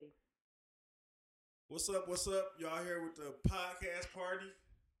What's up? What's up? Y'all here with the podcast party.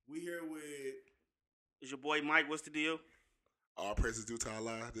 We here with... It's your boy Mike. What's the deal? All praises due to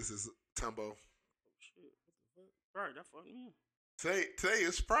Allah. This is Tumbo. Oh, shit. What the fuck? Right, that fucked me up. Today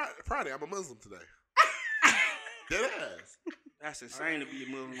is Friday. I'm a Muslim today. Dead ass. That's insane to be a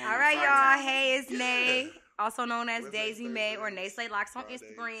Muslim. All right, y'all. Hey, it's Nay, also known as Daisy May or Nay Slay Locks on Fridays,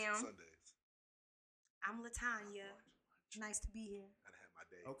 Instagram. Sundays. I'm Latanya. Nice to be here. Gotta have my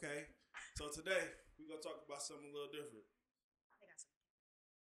day. Okay. So today, we're going to talk about something a little different.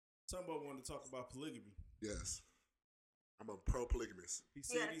 Somebody wanted to talk about polygamy. Yes. I'm a pro-polygamist. He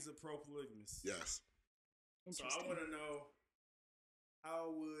said he's a pro-polygamist. Yes. So I want to know,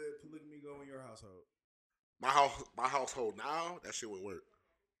 how would polygamy go in your household? My household now, that shit would work.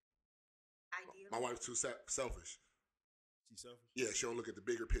 Ideal. My wife's too selfish. She selfish? Yeah, she don't look at the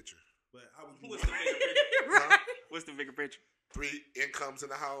bigger picture. But how would you... What's the bigger picture? Huh? What's the bigger picture? 3 incomes in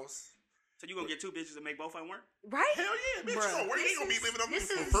the house. So you gonna get 2 bitches to make both of them work? Right? Hell yeah, bitch. Bruh, You ain't gonna be living on me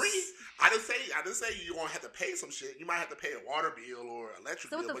for free. I didn't say you're gonna have to pay some shit. You might have to pay a water bill or electric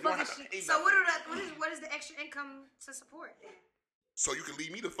So bill, what the but you don't fuck have is to pay So nothing. what is the extra income to support? So you can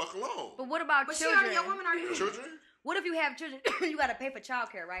leave me the fuck alone. But what about But children? your woman already. Children? What if you have children? You got to pay for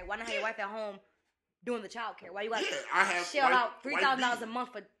childcare, right? Why not have your wife at home doing the childcare? Why you got to Yeah, I have shell out wife $3,000 B. a month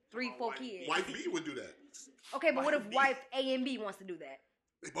for 3-4 kids? Wife B would do that. Okay, but what if Wife B. wife A and B wants to do that?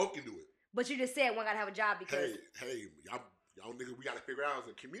 They both can do it. But you just said one got to have a job because Hey, y'all niggas, we gotta figure out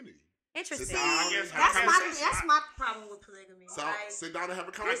as a community. interesting. Sit down, guess have a conversation. That's my problem with polygamy. So Like, sit down and have a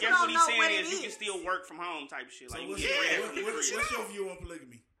I conversation. guess what he's know saying what is it you can is. still work from home type shit. So Like you what's, can get bread from the what's crib. your view on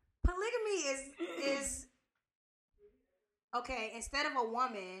polygamy? polygamy is okay. Instead of a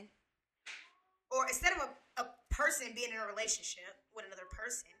woman, or instead of a person being in a relationship with another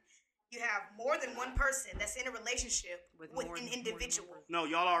person, you have more than one person that's in a relationship with an individual. No,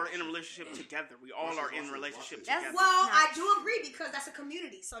 y'all are in a relationship together. We all are in a relationship That's together. Well, I do agree because that's a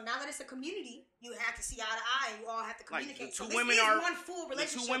community. So now that it's a community, you have to see eye to eye. You all have to Like communicate. the two So this women is are one full the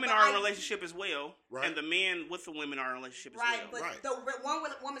relationship. two women but are in a I- relationship as well, Right. and the men with the women are in a relationship as Right, well. but Right.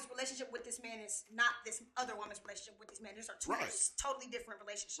 the woman's relationship with this man is not this other woman's relationship with this man. These are two Right. totally different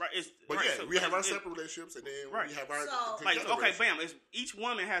relationships. Right. It's, But right, yeah, so we have our it's- separate relationships, and then Right. we have our So- Like, together okay, relationship. bam. Each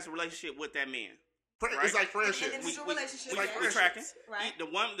woman has a relationship with that man. It's like friendship. And it's a We relationship. like we tracking. Right.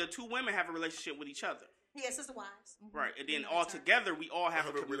 The 2 women have a relationship with each other. Yes, sister wives. Right, and then all together we all have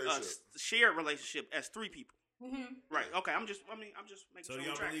Have a a relationship. shared relationship as 3 people. Mm-hmm. Right. Okay. I'm just making So sure do we're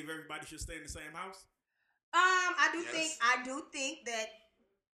y'all tracking. believe everybody should stay in the same house? I Yes. do think that.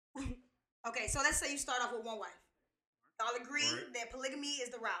 Okay, so let's say you start off with one wife. Y'all agree Right. that polygamy is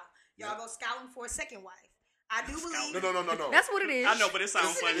the route. Y'all Yeah. go scouting for a second wife. I do believe. No. That's what it is. I know, but it sounds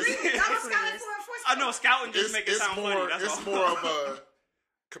It's an funny. agreement. Y'all go That's what it scouting is. for a I know scouting just make it sound more, funny. That's it's all. more of a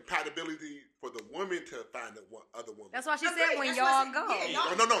compatibility for the woman to find the other woman. That's why she Agreed. said when That's y'all what go. I said.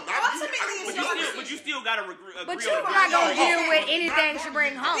 Yeah, No, not Ultimately, you. it's But your you still gotta agree But on you're the not route. gonna deal with anything she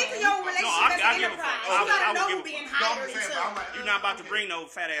bring home. Think of your relationship as I an give a enterprise. fuck. You I gotta would know give who a being fuck. hired into. You're not about to bring no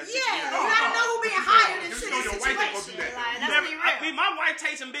fat ass bitch Yeah, here. you gotta know who being hired into Just this know your wife ain't gonna do situation. that. Like, You let's never, be I real. mean, my wife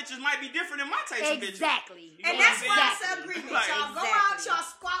tasting bitches might be different than my tasting bitches. Exactly. And that's why it's Exactly. an agreement. Like, Y'all go exactly. out, y'all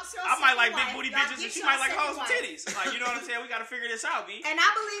squat, y'all I might like second big wife, booty y'all bitches, get and she y'all might like second hoes with wife. titties. Like, you know what I'm saying? We gotta figure this out, B. And I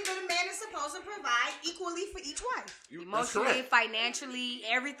believe that a man is supposed to provide equally for each wife. That's Emotionally, correct. financially,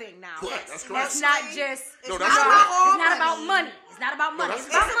 everything now. Correct. That's correct. It's not just. No, It's that's not correct. about all It's not about money. It's not about money. that's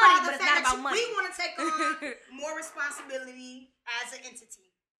It's about It's money, about but the it's fact not about that money. we want to take on more responsibility as an entity.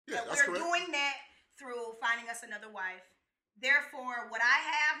 Yeah, That that's we're correct. doing that through finding us another wife. Therefore, what I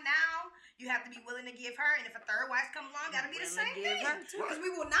have now, you have to be willing to give her. And if a third wife comes along, gotta be the Willing to same give thing. her, too. Because we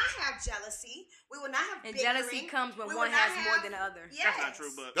will not have jealousy. We will not have And bickering. jealousy comes when We one will not has more have- than the other. Yes. That's not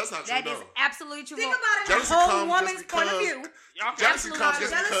true, but That's not true. That no. is absolutely true. Think about it. From a Jealousy whole comes woman's just point of because- view. y'all can Jealousy comes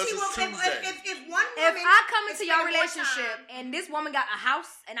just Jealousy because will, it's Tuesday. if one If woman I come is into your spending more relationship time- and this woman got a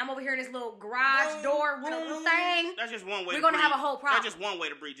house and I'm over here in this little garage door in a room room. thing, that's just one way. We're to gonna breed. have a whole problem. That's just one way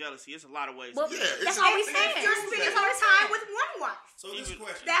to breed jealousy. It's a lot of ways. well, Yeah, that's it's- all we if saying. If you're spending more time with one wife, So this Even-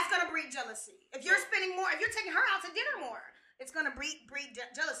 question. that's gonna breed jealousy. If you're spending more, if you're taking her out to dinner more, it's gonna breed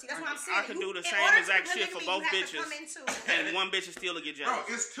jealousy. That's what I'm saying. I can do the In same order to exact shit polygamy, for both you have bitches. to come into- and one bitch is still to get Bro, jealous.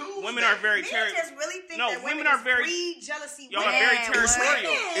 it's Tuesday. Women are very Men territorial. just really think No, that women women are just very- breed jealousy. Y'all are Women very Yeah,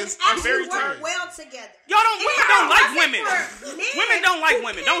 territorial. It's actually very work territorial. well together. Y'all don't. Women don't like women. Men Women don't like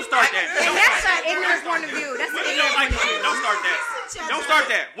women. Don't start that. And Don't that's start an that. ignorant point of view. That's an Women don't ignorant like point of women. view. Don't start that. Don't start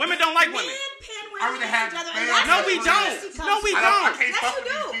that. Women don't like women. I would have had No, we don't. No, we I don't. can't Yes, fuck you with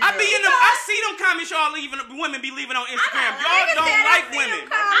do. these I be in the. females. I see them comments y'all leaving. Women be leaving on Instagram. Y'all don't like women.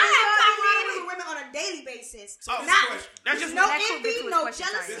 I have conversations with women on a daily basis. So this Not question. That's just no that could envy, get to a no question,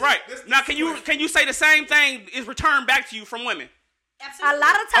 jealousy. sorry. right. This- Now, this can you say the same thing is returned back to you from women Absolutely. A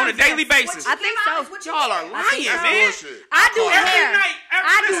lot of times on a daily yes. basis? I think so. Y'all are lying, That's man. bullshit. I do call that hair. Every night,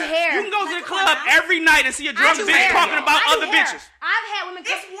 I do listen, hair. You can go to the Like, club come on now. every night and see a drunk do bitch hair. talking about I do other hair. bitches. I've had women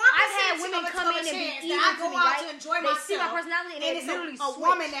come. It's 1% I've had women of a come in and be chance eating that I to go me, out right? to enjoy They see my myself, personality and and they it's literally a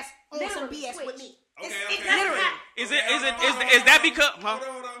woman switch. that's on some Literally BS with switch. me. Okay. It doesn't Literally. happen. Is that because? Huh?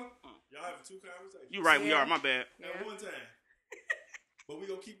 Hold on. Y'all having two conversations. You right. We Yeah. are. My bad. At one time. But we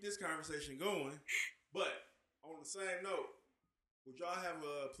gonna keep this conversation going. But on the same note, would y'all have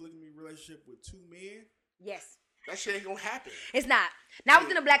a polygamy relationship with two men? Yes. That shit ain't gonna happen. It's not. Not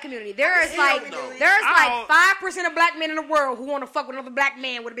within the black community. There is Hell like no. there's I like don't- 5% of black men in the world who want to fuck with another black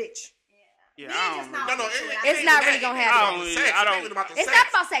man with a bitch. Yeah, Men I just don't. not No, It's not really gonna happen. I don't- It's not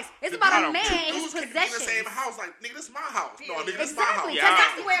about sex. It's about a don't- man and his Dudes can be in the possessions. same house, like nigga, this is my house. No, nigga, this is my Exactly. house. Yeah.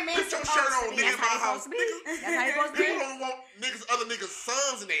 That's the way a man's Put your supposed shirt to on, be. nigga. That's In my how it's house. supposed to be. That's how it's supposed to People be. don't want other niggas'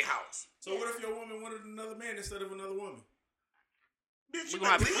 sons in their house. So what if your woman wanted another man instead of another woman? Bitch, We you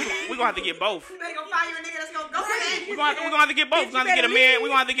gonna better leave. have to get both. You better go find you a nigga that's gonna go ahead. We're gonna have to get both. We're gonna have to get a man. We're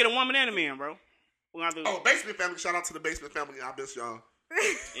gonna have to get a woman and a man, bro. We're gonna have to. Oh, Basement Family. Shout out to the Basement Family. I miss y'all.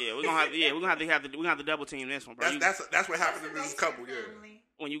 Yeah, we're gonna have to double team this one, bro. That's what happened in this couple. Yeah.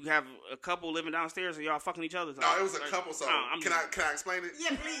 When you have a couple living downstairs and y'all fucking each other. No, it was a couple. So I'm can I explain it?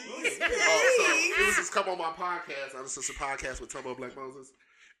 Yeah, please. Oh, so it was this couple on my podcast. I listened to a podcast with Tumbo Black Moses.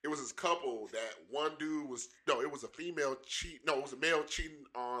 It was this couple that one dude was it was a female cheat. No, it was a male cheating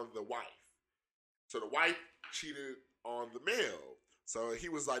on the wife. So the wife cheated on the male. So they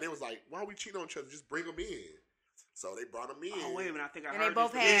was like, why are we cheating on each other? Just bring them in. So they brought him in. Oh wait a minute, I think I And heard they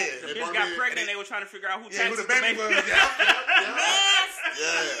both this. had. Yeah, The they bitch brought got him in, pregnant. and They were trying to figure out who Yeah, who taxes the baby was.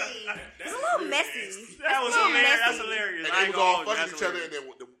 Yeah. It's a little messy. That was It's a little hilarious. That's messy. hilarious. And I they ain't was all gonna hold you. fucking That's each other, hilarious.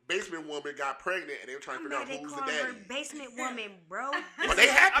 and then the basement woman got pregnant, and they were trying to figure out They who's the call her daddy. basement woman, bro. But they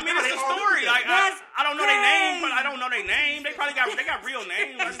happy. I mean, now, it's they a all story. live Like together. I don't know their name, but I don't know their name. They probably got real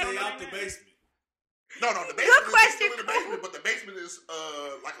names. I just Stay don't know out the their name. basement. No, the basement is question, still in the basement, but the basement is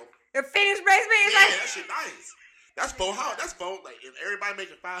like a The finished basement is yeah, like that shit nice. That's for how. That's for like if everybody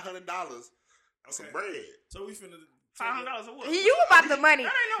making $500, that's some bread. So we finna $500 a what? you about the money.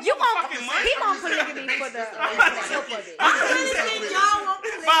 That ain't no You want fucking money. he want polygamy for the I'm about to say, help of it. I really think y'all want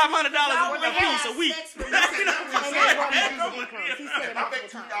to $500 Y'all a piece a week. sex with And they want multiple incomes. He said it If I make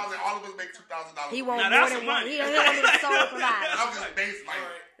multiple times. $2,000, all of us make $2,000. He want Now more that's than some one. money. He don't want me to sole provider. I'm just base All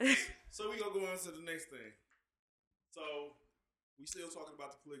like. right. So we gonna go on to the next thing. So we still talking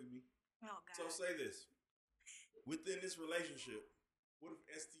about the polygamy. Oh, So God. say this: within this relationship, what if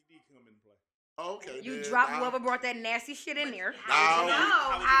STD come into play? Okay. You then, drop now- whoever brought that nasty shit in there. No.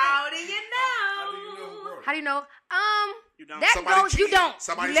 How do you know? How do you know who brought it? How do you know? You don't. That Somebody goes. You cheated. don't.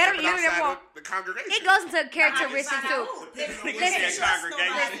 Somebody You literally stepping outside walk. the congregation. It goes into characteristics Find too. out who. Depending on Nigga what said it is.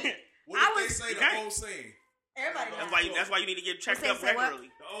 congregation. What I if they was- say You the can't. old saying? Everybody knows. That's why you need to get checked Say up what? regularly.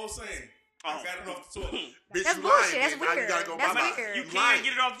 The old saying. Oh. I got it off the toilet. Bitch, That's you bullshit. lying, That's then. Now weird. you gotta go That's bye-bye. weird. You lying. can't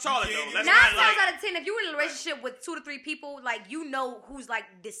get it off the toilet You though. can't That's get Nine not times like. out of 10, if you're in a relationship with 2 to 3 people, like you know who's like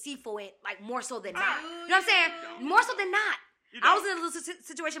deceitful and like more so than not. You know what I'm saying? More so than not. You I don't. was in a little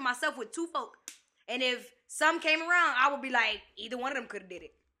situation myself with 2 folk, and if some came around, I would be like, either one of them could have did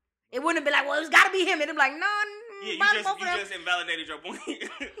it. It wouldn't have been like, well, it's got to be him, and I'm like, no, Yeah, both of you them. just invalidated your point.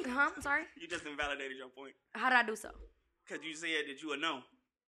 Huh? I'm sorry. You just invalidated your point How did I do so? because you said that you would know,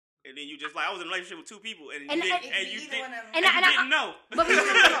 and then you just like I was in a relationship with 2 people, and And- you and- didn't, and you Either didn't, one of them. and And you I- didn't know. But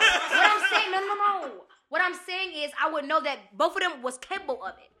what I'm saying, no. What I'm saying is, I would know that both of them was capable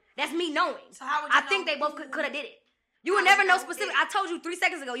of it. That's me knowing. So how would you I think know they both who- could have did it. You would How never would know you know who specific. did I told you 3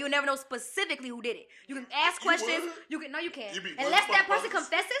 seconds ago. You would never know specifically who did it. You can ask You questions. would? You can no, you can't. You be Unless one that of person them motherfuckers.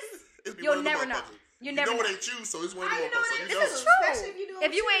 confesses, It's be you'll one of them never know. motherfuckers. You You never know know. it ain't you, so it's one of How them you know motherfuckers. it So you ain't This is know. Especially if you true. do it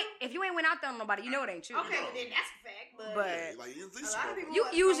If you too. ain't went out there on nobody, you know it ain't you. Okay, know. then that's a fact. But Yeah, like, at least a lot of people you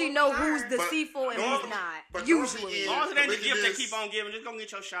usually know who's But deceitful and normally- who's not. but Usually. normally As long as it ain't the gift they Polygamous- keep on giving, just go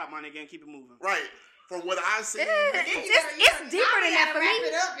get your shot, my nigga, and keep it moving. Right. From what I see, It's deeper than that for me.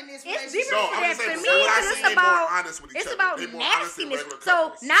 It's deeper No, than I'm that just saying, for from me what I because see, it's they more about honest with each it's other. about They more honest than nastiness. regular So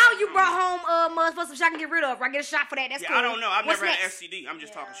couples. now you brought home motherfuckers shot I can get rid of. Or I get a shot for that. That's Yeah, cool. I don't know. I've What's never next? had STD. I'm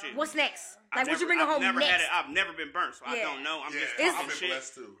just talking shit. What's next? I've Like what you never- bringing home I've never next? had it. I've never been burnt, so I Yeah. don't know. I'm just Yeah, talking I've been shit.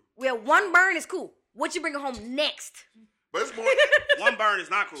 blessed too. Well, one burn is cool. What you bringing home next? But it's more. One burn is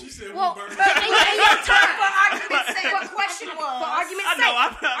not cool. She said Well, we burn. in your term, For argument's sake, the question was. for argument's I know,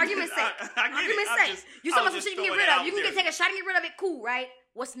 sake, I argument's sake, get it. argument's I'm sake. just- You I talking about was some just shit you can get throwing rid that of. out You can there. take a shot and get rid of it. Cool, right?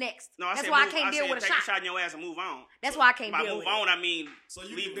 What's next? No, I That's said why I move- can't deal said with a take shot. in your ass and move on. That's why I can't By deal move with on, it. I mean So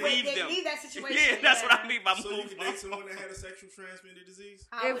you leave, can leave They them. leave that situation. Yeah, that's what I mean by So you move can on. date someone that had a sexually transmitted disease?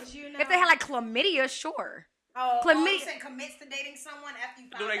 How would you know? If they had like chlamydia, sure. oh, chlamydia- you commits to dating someone after you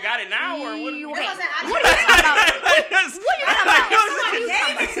found Do they out? got it now or what? You- That's okay. what I'm saying. What are you talking about? What are you talking about? Somebody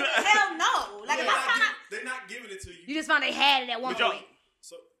gave it to me. Hell no. Like if I found out. They're not giving it to you. You just found they had it at one But y'all- point.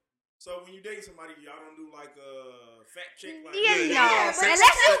 So when you date somebody, y'all don't do like a fact check. Like Yeah, Yeah, no. yeah,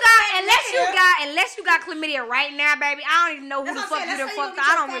 yeah. Unless Unless you got chlamydia right now, baby. I don't even know who That's the what fuck I'm you saying. done That's how fucked. you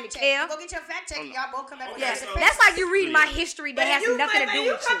I don't go really get your care. fact check. Go get your fact check and y'all both come back with Okay, Yeah, so- that's like you read my history that has nothing to do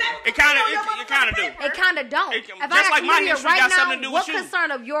with you. It kind of do. It kind of don't. It- If I just got like my chlamydia history right got something to now, do what with you. concern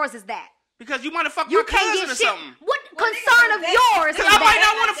of yours is that? Because you might have fucked You my can't cousin get or shit. something. What concern of yours is Because I might that?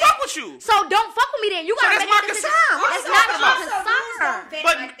 not want to fuck with you. So don't fuck with me then. You gotta that's make my that decision. concern. What That's you not talking your about? concern.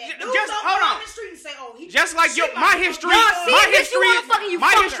 But just hold on. Just like your my history, Y'all see my if bitch you history, wanna fuck and you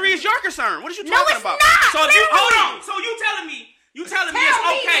my fuck her. history is your concern. What are you No, talking it's about? not, So if you hold literally. on, so you telling me Tell it's me,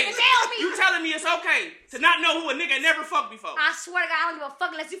 okay? nigga, tell me. You telling me it's okay to not know who a nigga never fucked before? I swear to God, I don't give a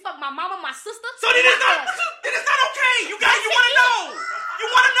fuck unless you fuck my mama, my sister. So then it's my not, cousin. then it's not okay. You want to know. You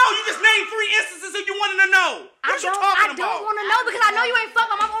want to know. You just named 3 instances of you wanting to know. What you I talking about? don't want to know because I know you ain't fuck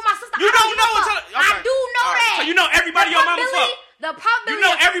my mama or my sister. You I don't give a know fuck. until- I okay. do know All right. that. So you know everybody your mama fuck. The probability. You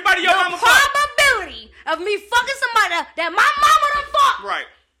know everybody your mama fuck. The probability of me fucking somebody that my mama done fuck Right.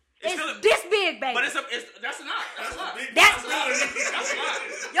 is still- this big, baby. But that's a lot. That's a lot. That's That's a lot.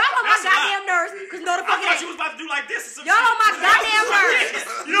 y'all on my That's a lot. goddamn nerves because no the I fuck thought it you ain't. was about to do like this. Or some Y'all shit. on my goddamn nerves.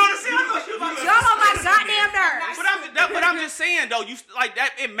 You know what I'm saying? I thought you was about to Y'all on my goddamn nerves. But I'm just saying though, you like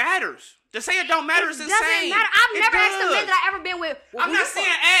that. It matters. To say it don't matter is It insane. doesn't matter. I've It never asked a does. man that I ever been with. Well, I'm who not you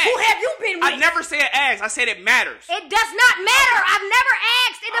saying fuck? ask. Who have you been with? I never said ask. I said it matters. It does not matter. I've never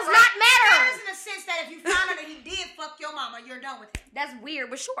asked. It does not matter. Matters in the sense that if you found out that he did fuck your mama, you're done with him. That's weird,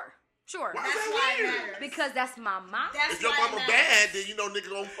 but sure. Sure. Why That's is that why it weird? matters. Because that's my mom. That's If your why it mama matters. bad, then you know nigga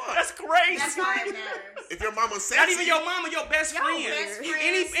gonna fuck. That's crazy. That's why it matters. If your mama sexy, Not even your mama, your best Yo, friend. best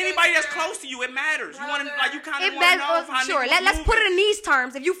friend, Anybody that's sister, close to you, it matters. You want to brother. like you kind It of want to know matters. how Sure. niggas Let's put it in these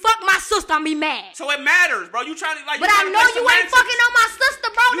terms. If you fuck my sister, I'm be mad. So it matters, bro. You trying to like. But you I tryna know play you ain't semantics. fucking on my sister,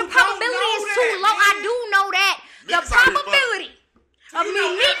 bro. You The don't probability know is that, too low. I man. do know that. The Niggas out here probability of You me know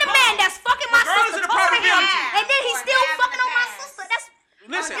meeting a that, man bro. that's fucking my Regardless sister, of the talking to him, probability. and then he's Or still have in fucking the on my past. sister. That's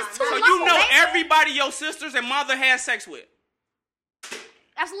Listen, It's too so low, you know baby. everybody your sisters and mother had sex with.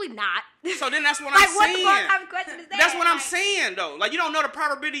 absolutely not. So then that's what Like, I'm what the saying. fuck kind of question is that? That's what I'm Like, saying though. Like you don't know the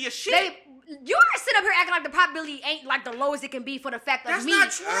probability of shit. Babe, you are sitting up here acting like the probability ain't like the lowest it can be for the fact of That's me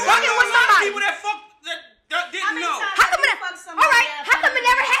not true. fucking with A lot of somebody. people that fuck that How didn't many know. times How come have you it? fucked somebody All right, that how come it fucking-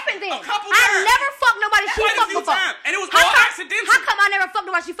 never happened then? A couple I times. never fucked nobody she Quite a fucked few before. times. And it was How all come- accidental. How come I never fucked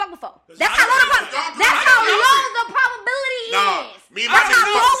nobody she fucked before? That's I how low the don't pro- know. That's I how don't low know. the probability Nah, is. me and my That's niggas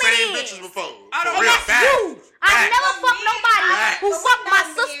how fucked low the same it bitches is. before. I don't For know. real, That's facts. you. I Facts. never fucked nobody Facts. who But fucked we're my not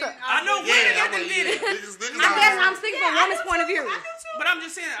sister. being- I know Yeah, women that that way. did it. Niggas I guess out I'm speaking from a woman's point of view. But I'm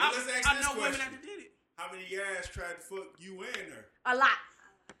just saying, Well, let's ask I this know women question. that did it. How many guys tried to fuck you and her? A lot.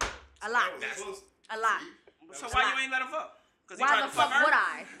 A lot. That was close. A lot. So why you ain't let him fuck? Because he Why tried the to fuck fuck her. would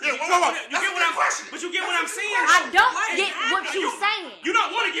I? Yeah, whoa. You get what I'm question. But you get what I'm saying. I though. don't get what you saying. You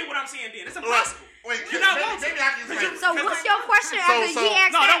don't want to get what I'm saying. Then it's impossible. Wait, You not maybe, want to. maybe I can explain. So what's your question after so- he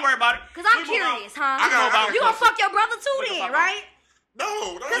asked No, that? don't worry about it. Cause I'm We move on. curious, huh? I got You gonna a fuck your brother too What the then, fuck? right? No,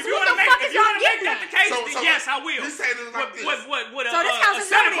 Cause If you what wanna the make- fuck if is you y'all wanna make getting that at? the case, So- then so yes, I will. you say this like this. What So this counts a as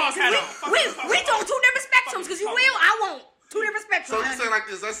Santa something. Claus hat on. We on two different spectrums. Cause you will, I won't. Two different spectrums. So you honey. say like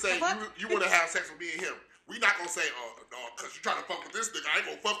this, let's say you want to have sex with me and him. We not going to say, no, because you trying to fuck with this nigga, I ain't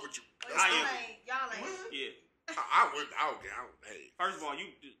going to fuck with you. I am. Y'all ain't. Yeah. I wouldn't, I don't care. Hey. First of all, you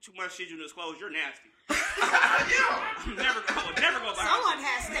too much shit you disclose. You're nasty. Yeah. never go behind. Someone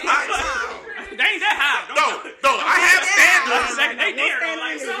has to. They ain't that high. No, I have standards. They there though.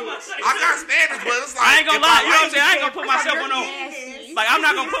 Like, I got standards, but it's like. I ain't gonna if lie. You know what I'm like saying? I ain't gonna put myself on no. Nasty. Like I'm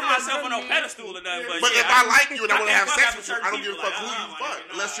not gonna put myself on no pedestal or nothing. But yeah, if I like you and I want to can't have fuck sex after with you, I certain don't give a people, fuck who like, you my fuck.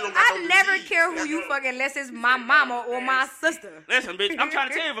 nigga, Unless you don't I got no never disease. care who you fuck unless it's my mama or my sister. Listen, bitch. I'm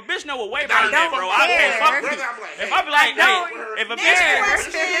trying to tell you, if a bitch know what way I better than that, don't bro, I care. can't fuck with Brother, you. I'm like, If hey, I be like, don't hey, if a Next bitch,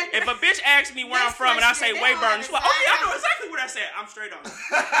 question. if a bitch asks me where I'm Next from and I say question. way They burn, all she's like, have okay, to I know exactly where that's at. I'm straight on you.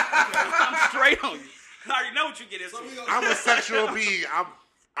 I'm straight on you. I already know what you get into. So we gonna- I'm a sexual being. I'm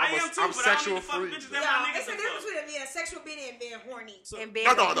I'm sexual free. It's the difference between being a sexual being and being horny. And being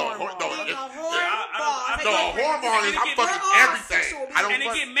No. a Hormone is I'm We're fucking all everything. sexual I don't And it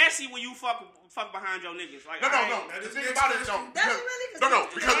fuck. get messy when you fuck behind your niggas. Like, No. That The is thing next about it, question. though. Does it really?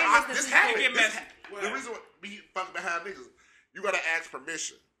 Because this It happened. get messy. The reason why me fucking behind niggas, you gotta ask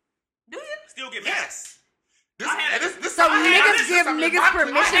permission. Do you? Still get messy. Yes. This So niggas this is give something niggas my-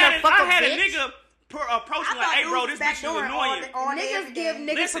 permission I to fuck a had a bitch? nigga approach me like, hey, bro, this bitch is annoying. Niggas give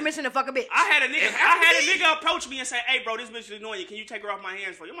niggas Listen, permission to fuck a bitch. I had a It happened to me. nigga approach me and say, hey, bro, this bitch is annoying. Can you take her off my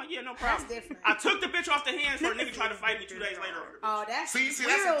hands for you? I'm like, yeah, no problem. That's different. I took the bitch off the hands for a nigga tried to fight me 2 days later. Oh, that's See, that's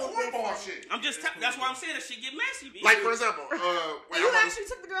real some cornball different. shit. I'm just, that's why I'm saying that shit get messy, bitch. Like, for example, And when you I was, actually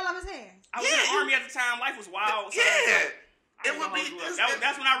took the girl off his hand. I was in the army at the time. Life was wild. So it would be.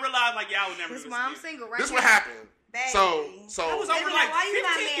 that's when I realized, like, yeah, I was never. That's why I'm single, right? This what happened. Baby. So I was They over be like like, why you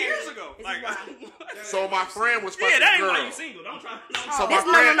not 15 married? years ago. This Like, is so my friend was fucking yeah, that ain't girl. why you single. Don't try. So This,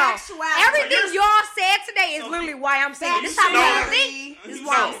 my friend, no. Sexuality. Everything y'all said today is literally why I'm single. This is how No. men think. This is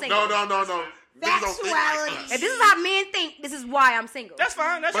why I'm single. no. Niggas don't think like Sexuality. us. If this is how men think, this is why I'm single. That's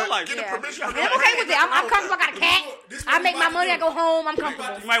fine. That's your But life. get the Yeah. permission. And I'm okay with it. I'm comfortable. I got a cat. I make my money. I go home. I'm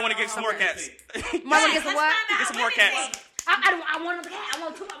comfortable. You might want to get some more cats. You might want to get some what? Get some more cats. I want another cat. I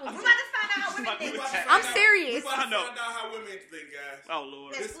want two. We're about to find out how women think. I'm serious. We about to I know. find out how women think, guys. Oh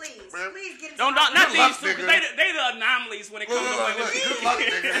Lord. Yes, please. Man. Please get into Don't our not Good these luck, two, 'cause nigga. they the anomalies when it comes to women. Good luck,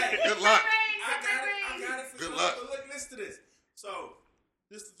 nigga. Good luck. I got it for Good sure. luck. But look, listen to this. So,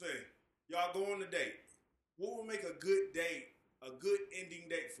 this the thing. Y'all go on a date. What will make a good date, a good ending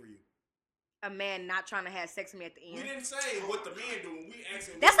date for you? A man not trying to have sex with me at the We end. didn't say what the men doing. We asked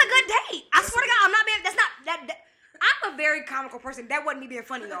him. That's a good date. I swear to God, I'm not being. That's not that. I'm a very comical person. That wasn't me being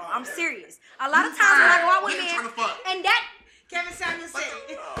funny, y'all. I'm serious. A lot of times when I go out with Nigga men, trying to fuck. and that Kevin Samuel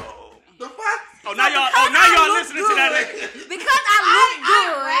said. The fuck? Oh, now y'all I look listening to that good. nigga. Because I I'm look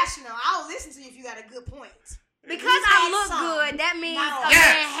good. rational. I'll listen to you if you got a good point. Because He's I had look some. good, that means Not a all. Yes.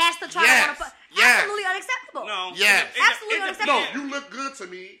 man has to try to Yes. want to fuck. Yes. Absolutely unacceptable. No. Yes. Absolutely No, unacceptable. you look good to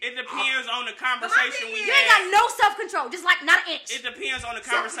me. It depends on the But my conversation thing we is- You ain't got had. no self-control, just like not an inch. It depends on the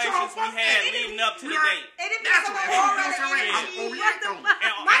Self-control, conversations we fuck had that. leading up to the Nah, date. It depends on That's the what aura, the I'm gonna energy. react on. My I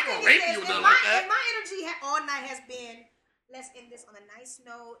ain't thing gonna rape is you this, nothing if like that. my energy all night has been, let's end this on a nice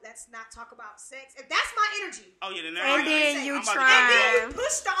note. Let's not talk about sex. If that's my energy, Oh yeah, then And then you I'm about to try. and then you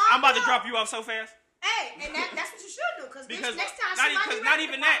push the envelope. I'm about to drop you off so fast. Hey, and that's what you should do, because Because next time not, she might be not ready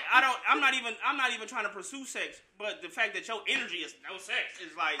even to that, fuck. I'm not even trying to pursue sex, but the fact that your energy is no sex is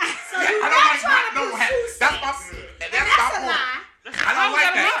like So you I not don't like trying to no. pursue That's sex. my. And That's that's my a point. lie. I don't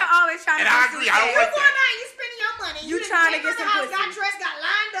like Nigga that. always trying And to I pursue agree, I don't sex. You like going that. out and you spending your money. You done trying to came get out the some house, got pussy. dressed, got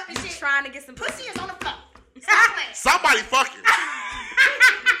lined up and You shit. trying to get some Pussy is on the floor. Stop playing. Somebody fucking.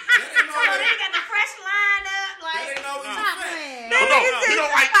 So they got the fresh line up, like, That ain't always a stop fact. playing. But no, he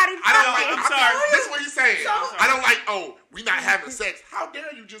don't like. I don't like. I'm sorry. This is what he's saying. So- I don't like. Oh, we not having sex. How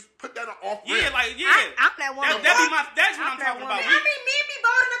dare you just put that off? yeah, rip? like yeah. I'm that woman. That's what I'm that talking about. woman. I mean, men be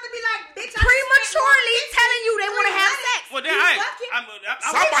bold enough to be like, bitch, I just Prematurely spent telling you they want to have sex. Well, then, You hey, fucking-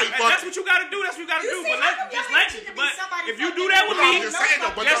 Somebody that's fucking. what you gotta do. That's what you gotta You do. see, But how come just y'all let need to be but somebody if you do fucking that with But I'm me, just saying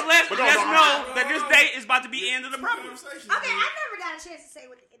though. But just no, let but no, just no, know no. that this date is about to be end of the problem. Conversation. Okay, I never got a chance to say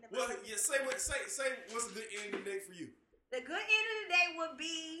what the end of Well, the yeah, say what's a good ending date for you? The good end of the day would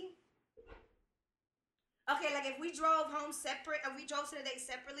be, okay, like if we drove home separate, if we drove to the date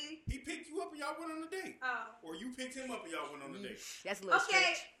separately. He picked you up and y'all went on a date, or you picked him up and y'all went on a date. That's a little Okay,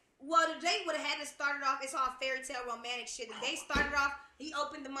 stretch. well the date would have had to started off. It's all fairy tale romantic shit. The date started off. He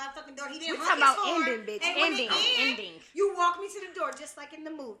opened the motherfucking door. He We didn't talking honk his about horn, ending, bitch. and when it Ending. You walk me to the door just like in the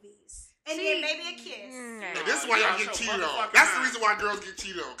movies, and See, then maybe a kiss. And this is why y'all get so cheated on. motherfucking That's the high. reason why girls get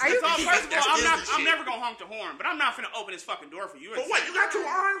cheated on. Are you- So first of all, That's I'm shit. never gonna honk the horn, but I'm not finna open this fucking door for you. But what? You got 2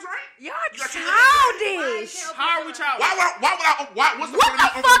 arms, right? Y'all got your- childish. How are we child? Why what's the What point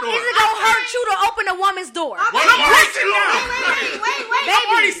the of me fuck opening is the it door? gonna hurt you to open a woman's door? Okay, What? wait, Wait, wait. I'm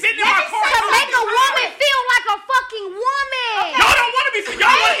already sitting in my car. To make a woman feel like a fucking woman. Y'all don't want to be. Y'all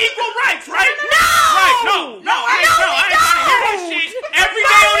want equal rights, right? No! Right? No. I ain't trying to hear that shit. Every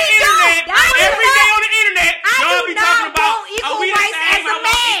day on the internet. Every day on the internet. I Y'all do be not talking about want equal we the rights same, as a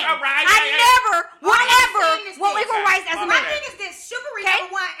man. I never will ever want equal rights as a My man. thing is this: chivalry, Okay.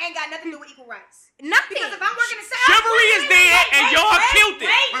 number one, ain't got nothing to do with equal rights. Nothing. Because if I'm working the same, Chivalry is dead and y'all killed it.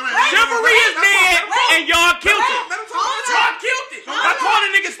 Chivalry is dead and y'all killed it. Y'all killed it. I called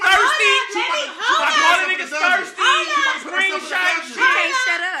the niggas thirsty. I called the niggas thirsty. Screenshot You shit. can't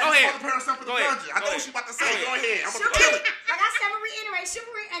shut up. Go ahead. Go ahead. I know what she about to say. Go ahead. I'm gonna Chivalry, kill it. like I said, I'm gonna reiterate,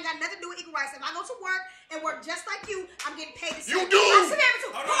 chivalry ain't got nothing to do with equal rights. If I go to work and work just like you, I'm getting paid the same. You do. I'm sitting there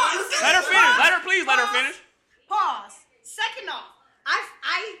too. Pause. Let her finish. Let her please. Let her finish. Pause. Second off, I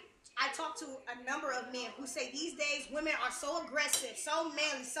say these days women are so aggressive, so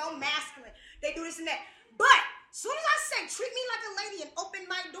manly, so masculine. They do this and that. But as soon as I say treat me like a lady and open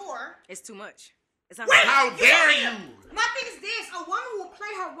my door, It's too much. It's wait, how dare you? My thing is this: a woman will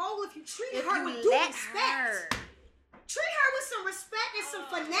play her role if you treat If her you with due let respect. her. Treat her with some respect and some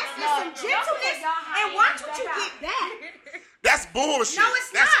finesse and No, some gentleness, and watch what you get back. That's bullshit. No,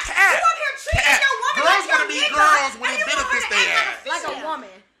 it's That's not. cat. You up here treating Cat. your woman Girls like your want to be nigga, girls when and it you want her benefits to their act ass. Like a female.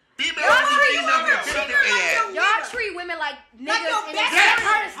 woman. Females want to be females when it benefits their ass. Y'all treat women like niggas your and best it's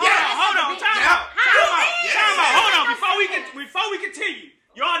friend. Hold on, time out. Hold on. Before we continue,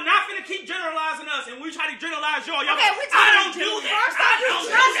 y'all not finna keep generalizing us, and we try to generalize y'all. Y'all Okay, go, we I don't talking do to that. first I off, you don't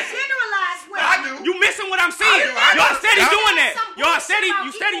do just that. generalized women. I do. You missing what I'm saying? I do. Y'all steady Yeah. doing that. Some Y'all bullshit steady. about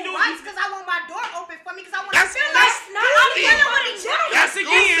You steady equal doing. rights because I want my door open for me because I want to That's- feel that's like I'm goofy. dealing with a gentleman. That's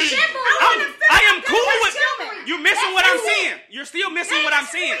again. goofy. I am cool with. gentleman. You're missing what I'm saying. You're still missing what I'm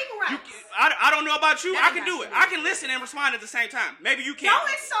That's saying. equal rights. I don't know about you. That's I can do it. not I can listen and respond at the same time. Maybe you can't. Don't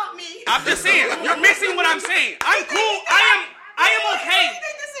insult me. I'm just saying. You're missing what I'm saying. I'm cool. I am okay.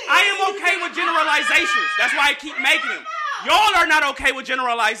 I am okay with generalizations. That's why I keep making them. Y'all are not okay with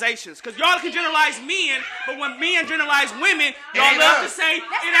generalizations because y'all can generalize men, but when men generalize women, y'all ain't love to us. say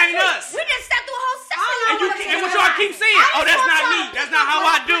That's it not ain't true. us. We just stepped through a whole section. And what y'all keep saying, oh, that's not me. That's not how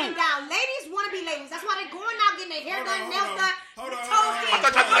I do. Ladies want to be ladies. That's why they're going out getting their hair done, nails done, Hold on. toes I done.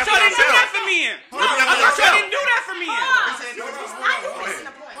 thought I thought y'all didn't do that for men. No, I thought y'all didn't do that for men.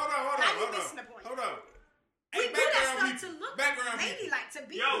 Hold on. We Hey, do that background stuff people. to look Background people. ladylike, to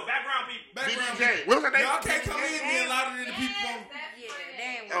be. Yo, background people. Background BBJ. people. What was her name? Y'all can't come in being louder than the people on. Yeah,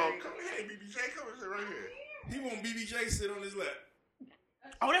 damn. Oh, come here, BBJ. Come and sit right here. He want BBJ sit on his lap.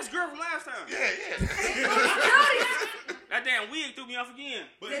 Oh, that's girl from last time. Yeah. That damn wig threw me off again.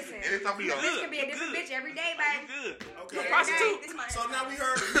 But Listen, It's on me. You Yo. this can be a different bitch every day, baby. You good. okay. Prostitute. So now we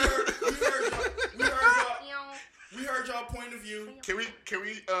heard y'all point of view. Can we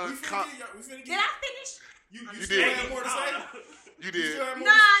We finna Did get I finish? you You still did. have more to say? You You did. still have more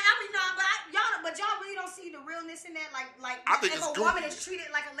Nah, to say? I mean, nah, but y'all really don't see the realness in that. Like I think if it's a woman goofy. is treated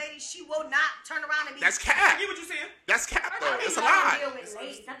like a lady, she will not turn around and be. That's I cap. get what you're saying. That's cap, I though. think It's a y'all lie. deal with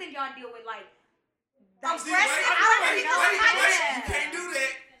ladies. I think y'all deal with like. aggressive. See, wait, I you can't do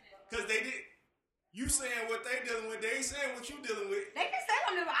that because they did. You saying what they dealing with, they ain't saying what you dealing with. They can say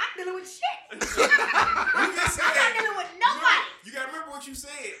I'm dealing with shit. You just said I'm not dealing with nobody. You gotta remember what you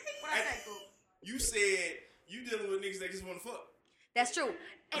said. What I say, Cool? You said you dealing with niggas that just want to fuck. That's true.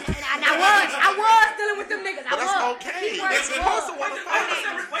 And I was dealing with them niggas. But I that's was. okay. Keep They're supposed to want to fuck.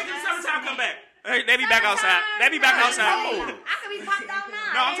 Wait till summertime come back. Hey, they be back outside. They be back outside. No. I could be popped out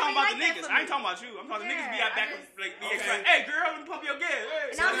now. No, I'm They talking ain't about the like that niggas. for I ain't me. talking about you. I'm talking the niggas be out back I just- like be Okay. extra. Hey, girl, let me pump your gas. Hey.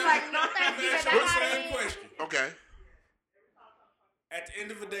 And I was like, no, thank you. Let Get me back ask out you of a here. question. Okay. At the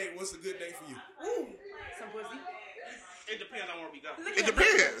end of the day, what's a good day for you? Ooh, some pussy. It depends on where we go. It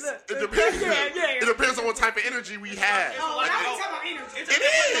depends. It depends. It depends on what type of energy we have. Oh, Like, I oh, ain't talking about energy. It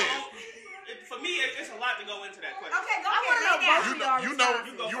is. For me, it's a lot to go into that question. Okay, go I ahead. wanna know lay down.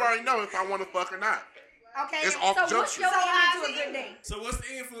 both. You already know if I want to fuck or not. Okay. It's off So jump what's street. your So end to a how's good it? day? So what's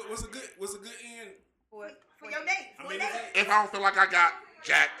the end for? What's a good end? For your date. I For mean, a date. If I don't feel like I got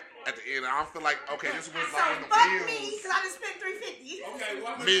jacked at the end, I don't feel like, okay, this was So like in the fuck me, bills. because I just spent $350. Okay,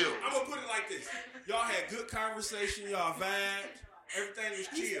 well, Meals. I'm gonna put it like this: y'all had good conversation, y'all vibed, everything was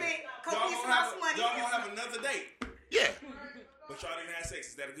You chill. spent Y'all copious gonna amounts of money. y'all gonna have another date, Yeah. but y'all didn't have sex.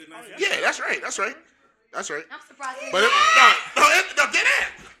 Is that a good night? for you? Yeah, that's right. That's right. That's right. I'm surprised. But no, get that.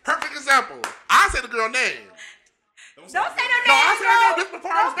 Perfect example. I said the girl name. Don't say no No, I names, said her name bro. just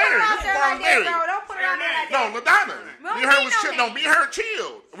before I was Don't put her married. out Just there before I like was that, married. bro. Don't put her out there like No, that. LaDonna. Well, Me and her we was know chill. No, that. me and her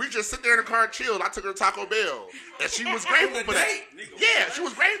chilled. We just sit there in the car and chilled. I took her to Taco Bell, and she was grateful for that. Yeah, she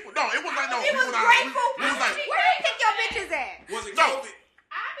was grateful. No, it was like no. She was grateful. We was like, Where you think your bitches at? Was it No. COVID?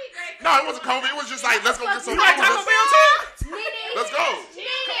 I'd be grateful. no, it wasn't COVID. It was just like, let's go get some You like food. Taco Bell too? Nitty. Let's go. This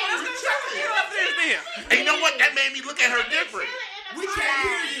then. And you know what? That made me look at her different. We can't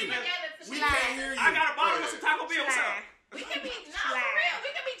hear you. We can't hear you. I got a bottle of some Taco Bell. What's up? We can be for real. We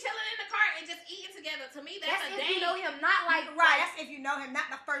can be chilling in the car and just eating together. To me, that's That's a if date. you know him, not like Right, that's if you know him,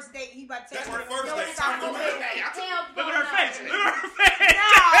 not the first date. He about to take That's you the first to date. Taco Bell. Look at her face. Look at her face.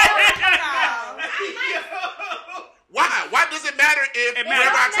 Why? Why does it matter if It wherever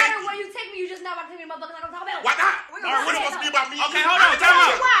I It don't take matter where you? you take me, you just not about to take me motherfuckers like I'm talking about. Why not? We're Or gonna what it say supposed to be about me? Okay, you? hold on. Time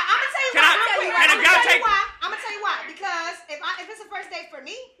out. I'm gonna tell you Can why. I- I'm gonna can a guy take- tell you why. Because if it's a first date for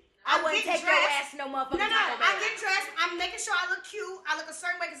me, I I'm wouldn't getting take your dressed. ass to no motherfucking No, Taco Bell. I'm getting dressed. I'm making sure I look cute. I look a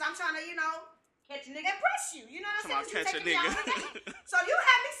certain way because I'm trying to, Catch a nigga. impress you. You know what Come on, I'm saying? 'Cause catch a you taking me out nigga. on a date. So you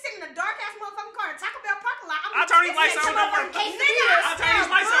have me sitting in a dark ass motherfucking car in Taco Bell parking lot. I'll turn these lights on. Don't worry. Nigga, I'll turn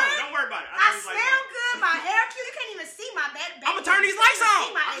these lights on. good. Don't worry about it. I smell good. good. My hair cute. You can't even see my back. I'm gonna turn these lights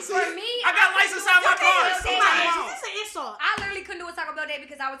on. For me, I got lights inside my car. See my edges. This is an insult. I literally couldn't do a Taco Bell date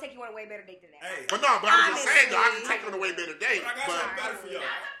because I would take you on a way better date than that. Hey, But no, but I'm just saying though, I can take on a way better date. I got But something better for y'all.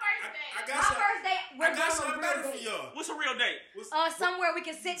 I got My something. first date, I we're got going on something a better real for date. y'all. What's a real date? Somewhere we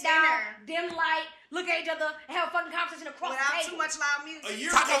can sit down, dim light, look at each other, and have a fucking conversation across Without the too table. much loud music. A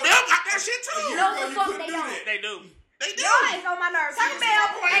year Taco ago, Bell got that shit a too. year No, ago, the you fuck couldn't they do don't. that. They do. They do. Y'all is on my nerves. Taco Bell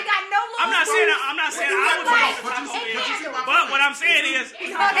ain't got no little I'm not saying I would Right. go to Taco It Bell. handle. But what I'm saying is,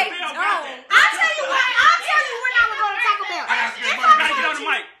 No, Taco they Bell got don't. that. I'll tell you when I was going to Taco Bell. I gotta spend If money. I Gotta get on told the you-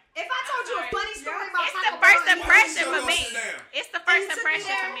 mic. If I told you a funny story about It's Taco the Bell, first and you impression took for me me. Sit down. It's the and first you took me impression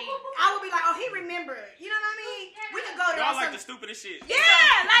there, for me. I would be like, oh, he remembered. You know what I mean? We could go there. Y'all or like the something. stupidest shit. Yeah,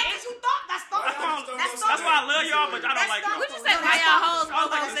 like you thought. That's That's thought. why, that's why I love y'all, but I don't like y'all. We just said why y'all hoes Y'all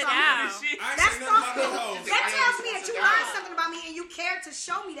won't like go the sit stupidest down. shit. I ain't That's saying nothing about no thoughtful. hoes. That tells me that you learned something about me and you cared to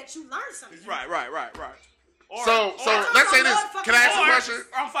show me that you learned something. Right. Or, So let's say this. Can I ask a question?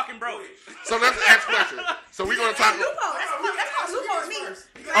 or I'm fucking broke. So let's ask a question. So we're gonna talk. Loophole. That's called loophole to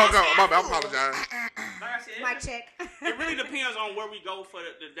me. Oh no, my bad. I apologize. Like I said, Mic check. it really depends on where we go for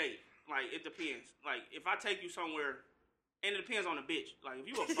the date. Like, it depends. Like, if I take you somewhere, and it depends on the bitch. Like, if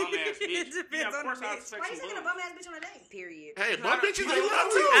you a bum ass bitch, depends on of course the I bitch. expect Why you some taking a bum. bum ass bitch on a date? Period. Hey, bum bitches they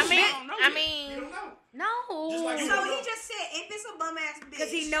love too. I You don't know yet. mean, No. Just like you So he just said, if it's a bum ass bitch. Because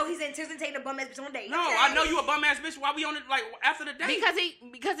he know he's anticipating a bum ass bitch on a date. No, I know you a bum ass bitch. Why we on it like after the date?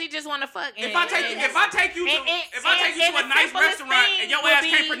 because he just want to fuck. If I take you to a nice restaurant and your ass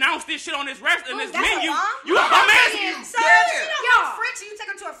can't pronounce this shit on this That's menu, a you a bum ass. So if she don't know French and you take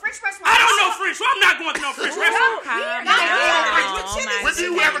her to a French restaurant. I don't know French, so I'm not going to no French restaurant. When do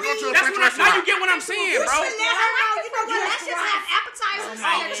you ever go to a That's French what now you restaurant? get what I'm saying, You bro. should let her know, you know what, let's just have appetizers Oh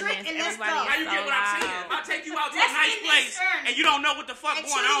my and a drink and let's go. goodness, Now you get what I'm saying. If I take you out to a That's nice place indiscernible. and you don't know what the fuck And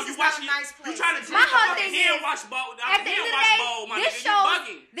going on, Chili's you is not watching, a nice you place. trying to My drink whole the thing hand is, wash bowl, At the end of the wash day, bowl, my this nigga, you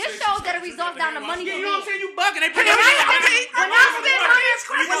bugging. shows that it results down to money Yeah, for you know what I'm me. saying? You bugging. They pay When your I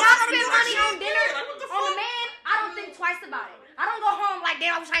spend money on You dinner on a man, I don't think twice about it. I don't go home like,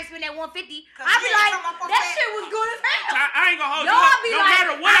 damn, I was trying to spend that $150. I be like, that shit was good as hell. I ain't gonna hold you Y'all up. be No like,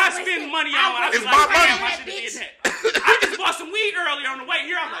 matter what I listen, spend money I on, I It's be my like, money. damn, I should have did that. I just bought some weed earlier on the way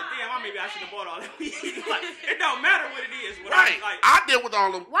here. I'm like, damn, maybe I should have bought all that weed. Like, it don't matter what it is. What Right. Like, I deal with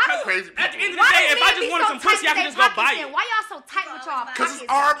all them Why do- crazy at the end people. of the day, if I just wanted some pussy, I could just go buy it. Why y'all so tight with y'all pockets? Cause it's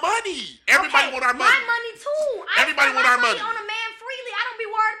our money. Everybody want our money. My money too. I Everybody spend want my our money. on a man freely. I don't be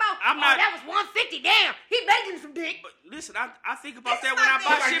worried about. I'm not- that was $150. Damn, he begging some dick. But listen, I think about It's that when I like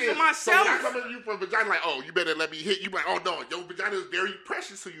buy this. shit for So myself. when I come at you for vagina, like, oh, you better let me hit you. Like, oh no, your vagina is very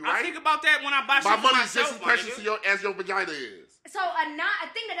precious to you, I right? think about that when I buy My shit for money's just myself. as my precious nigga. to as your vagina is. So a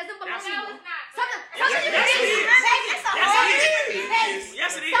thing that doesn't belong to you. No, it's not. Something Yes, you it can is. get. Yes, it is.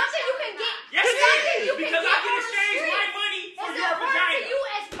 Yes, it is. Something you can get. Yes, it something is. you can Because get I can on the exchange street. my money for It's your as worth to vagina. you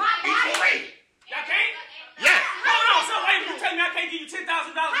as my body. Y'all can't? Yeah. Hold on. So wait, you tell me I can't give you $10,000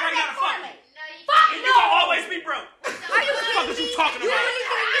 How right does now that to fuck me? correlate? Fuck And no. you gonna always be broke. Are you What the fuck is you talking You about? really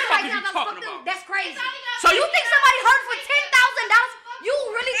think What this the fuck right is now you I'm talking fucking? about? That's crazy. So You think somebody hurt for $10,000? You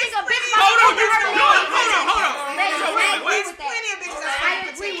really think a bitch might Hold on, hurt for hold on. Baby, So I wait, agree wait. with that. Plenty of bitches I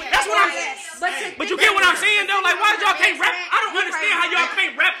agree with That's what I'm that. saying. But you get what I'm saying though? Like, why y'all can't wrap? I don't understand how y'all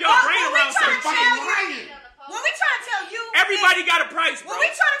can't wrap your brain What we around trying something. to tell you? What we trying to tell you? Everybody got a price, bro. What we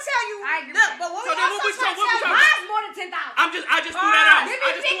trying to tell you? I agree. Look, but what So we then also what we trying to what we tell you? talking- Mine's more than 10,000. I just threw that out. Maybe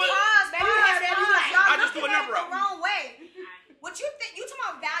I just threw it. Pause, Baby, pause, whatever you pause. like. Y'all I just threw a looking at number it out. the wrong way. What you think? You talking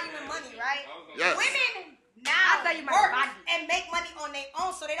about value and money, right? Yes. Women I now thought you might work body. and make money on their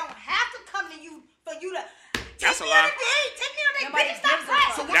own, so they don't have to come to you for you to. That's take a me on lie. date. Take me on a date. Nobody Bitch, stop gives a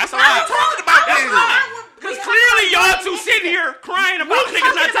playing. fuck. That's a What are lie. you talking about then? Because clearly y'all two sitting here crying about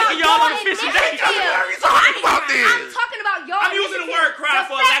niggas not taking y'all on a fishing date. What are you talking about then? I'm talking about your I'm using the initiative. word cry The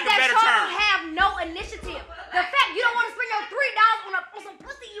for a fact lack of that better y'all term. don't have no initiative. The fact you don't want to spend your $3 on some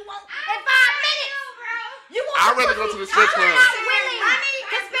pussy you want in 5 minutes. You want I'd some rather pussy. go to the strip I'm club. not willing Money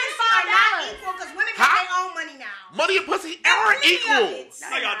to and spend pussy are not $5. equal because women Huh? have their own money now. Money and pussy aren't equal.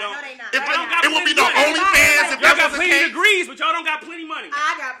 No, y'all don't. No, they not. If Y'all don't got it would be the plenty money. OnlyFans if Y'all that got was the plenty case. degrees, but y'all don't got plenty money.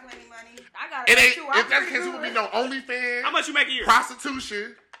 I got plenty money. I got It ain't. too. If that's the case, it would be no OnlyFans, How much you make a year?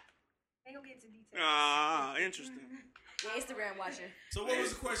 prostitution. Ain't gonna get into details. Interesting. Yeah, Instagram watching. So what was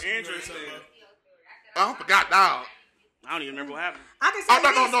the question? you were Interesting. saying, Oh, I forgot now. I don't even remember what happened. I can say Oh no,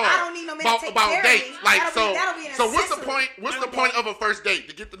 this, no. I don't need no man to take About care dates, of me. like that'll be an so. What's the accessory. point? What's the point of a first date?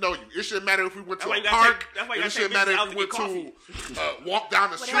 To get to know you. It shouldn't matter if we went to That's why a you gotta park. take- that's why you It gotta shouldn't take matter bitches if out we to went get to walk down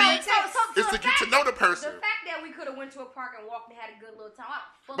the So, street. It's to the get to fact- know the person. The fact that we could have went to a park and walked and had a good little time.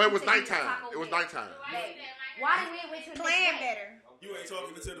 But it was nighttime. It was nighttime. Why didn't we wait till the Plan next day? better. You ain't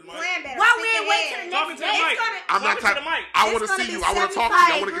talking to the mic. Why we ain't wait till the next day? I'm not talking. I want to see you. I want to talk to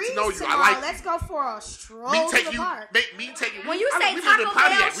you. I want to get to know you. I like. Let's go for a stroll me to take the you. park. Me take you. When you say we Taco live in Bell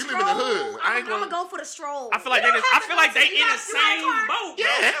Pontiac. We live in the hood. stroll, I'm gonna go for the stroll. I feel like they in the same boat.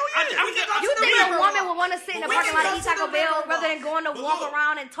 Yeah, hell yeah. You think a woman would want to sit in the parking lot and eat Taco Bell rather than going to walk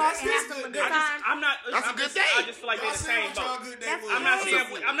around and talk and have some good time? That's a good day. I just feel like they're in the same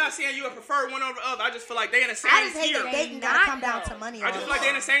boat. I'm not saying you would prefer one over the other. I just feel like they're in the same I just hate tier. that dating gotta come down to money. I just feel like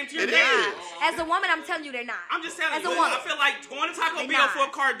they're in the same tier. It is. As a woman, I'm telling you, they're not. I'm just telling As you. a woman. I feel like going to Taco Bell for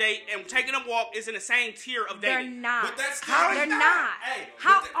a car date and taking a walk is in the same tier of They're dating. not. But that's They're not. Hey,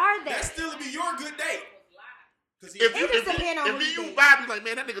 How are they? That still be your good date. If just depend on who you you vibe, you like,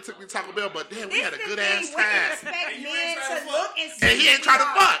 man, that nigga took me to Taco Bell, but damn, we had a good ass time. Expect And you men ain't trying to to look fuck. and see. And he ain't trying to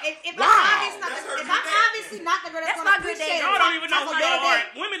fuck. If Wow. I'm obviously not the girl that's That's gonna my good appreciate day. Y'all don't even know who Taco they Bell are.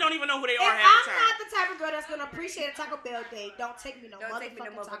 date. Women don't even know who they If are half I'm the time. not the type of girl that's gonna appreciate a Taco Bell date, don't take me no Don't take me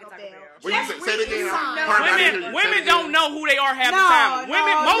no motherfucking Taco motherfucking Bell. Taco Bell. When you say it again, No. pardon, I didn't hear you. Women Say it don't again. know who they are half the time.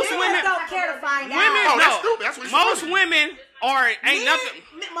 Most niggas women don't care to find Women, out. Oh, that's stupid. That's what you most should do. women ain't nothing.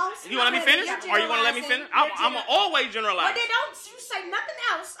 Most You want to let me finish? Or you want to let me finish? I'm always generalize. But they don't. You say nothing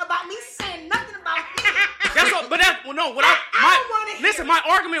else about me saying nothing about me. That's what. But that's no. What I don't wanna hear listen. it. My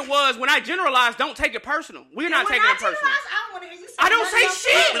argument was when I generalize, don't take it personal. We're not taking it personal. I don't want to hear you say I don't nothing say else.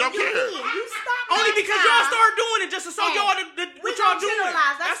 shit. We don't You care. did. You stopped Only last because time. y'all started doing it just to show Hey, y'all we what y'all gonna doing.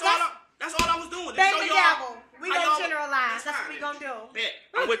 generalize. That's all I was doing. Bang Show the y'all gavel. We how gonna y'all- generalize. That's fine. what we gonna do. Bet.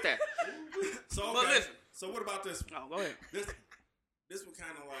 I'm with that. So, But okay. listen. So what about this one? Oh, go ahead. This one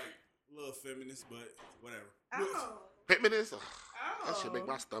kind of like a little feminist, but whatever. Oh. Feminist? That shit make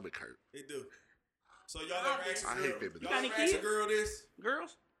my stomach hurt. It do. So y'all ever ask I a hate girl? feminists. Y'all ever ask a girl this?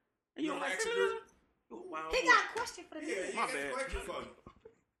 Girls? And You you ever don't like ask a feminism? girl? Wow. He got a question for the Yeah, dude. he My got a bad. question for you.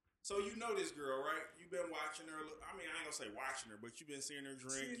 So you know this girl, right? You've been watching her. I mean, I ain't gonna say watching her, but you've been seeing her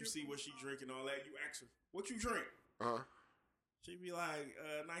drink. You see what she drink and all that. You ask her, "What you drink?" She be like,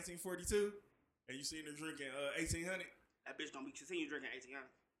 1942, and you seen her drinking 1800. That bitch don't be continue drinking 1800.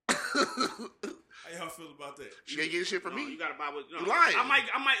 How y'all feel about that? She ain't getting shit from No, me. you gotta buy what. No, You lying. I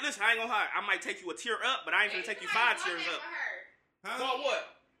might listen. I ain't gonna lie. I might take you a tier up, but I ain't gonna take you 5 tiers up. Huh? For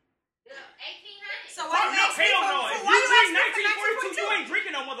what? 1800. So Oh, why you no, ask me hell for- no. so If why you drink ask me for 1942, you ain't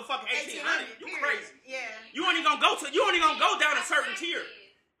drinking no motherfucking 1800. You period. crazy. Yeah. You only gonna go down a certain tier.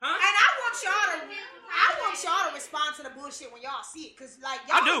 Huh? And I want y'all to respond to the bullshit when y'all see it, cause like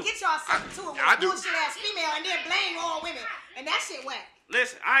I y'all do. get y'all something to it with I a do. bullshit ass female and then blame all women, and that shit whack.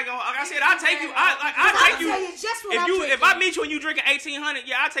 Listen, I ain't gonna. Like I said, I'll take you. I I'ma take you. tell you just what I'm If I drinking. meet you and you drinking 1800,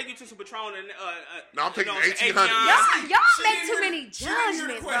 yeah, I'll take you to some Patron and No, I'm taking you know, 1800. Evian. Y'all She make didn't too hear many the- she didn't hear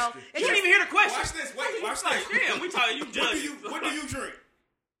the judgments, bro. question. You didn't even hear the question. Watch this. Wait, watch Like, this. damn, we talking. You judge. What do you drink?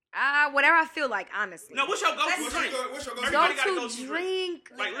 Whatever I feel like, honestly. No, what's your go-to What's drink? your, what's your Everybody go-to gotta Go go to drink.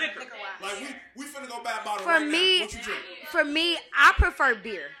 Like liquor. Like we finna go buy a bottle For right me, now. What you drink? for me, I prefer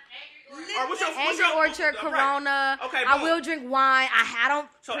beer. Or what's your Angry Orchard, right. Corona. Okay, I boom. will drink wine. I don't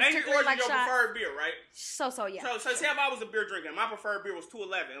So Angry particularly Orchard like your shots. preferred beer, right? So yeah. So say if I was a beer drinker, and my preferred beer was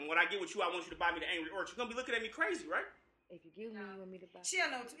 211, and when I get with you, I want you to buy me the Angry Orchard. You're gonna be looking at me crazy, right? If you give me, you want me to buy. She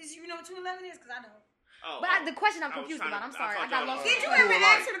don't know. You know what 211 is? Cause I don't. Oh, But the question I'm I was confused trying about. to- I'm sorry. I thought got y'all- lost. Did you Cool ever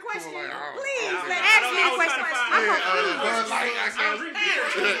Light. answer the question? Cool Light. Please, I let Ask me me I the was question. trying to I'm find- confused. I don't drink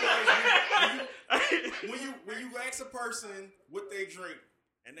beer. When you ask a person what they drink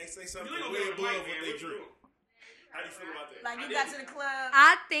and they say something You ain't gonna way get above on the what mic, man. they What you drink, doing? how do you feel about that? Like you got to the club.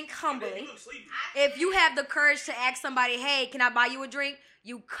 I think You humbly, look sleepy. if you have the courage to ask somebody, "Hey, can I buy you a drink?"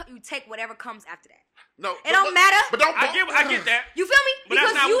 You take whatever comes after that. No, It don't matter. But don't. I get that. You feel me? But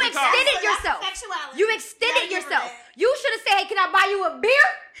that's Because not you what we talking extended about. yourself. That's sexuality. You You extended gotta give her yourself. that. You should have said, "Hey, can I buy you a beer?"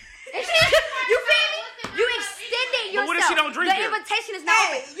 And she, you feel me? You extended yourself. But what if she don't drink the beer? invitation is not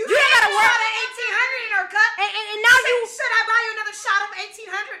Hey, open. you You don't gotta work. shot of 1800 in her cup. And now you Should I buy you another shot of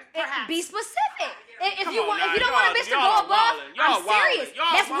 1800? Perhaps. be specific. If Come you on want, now, if you don't want a y'all- bitch to y'all go are above, wildin'. Y'all I'm serious. wildin'.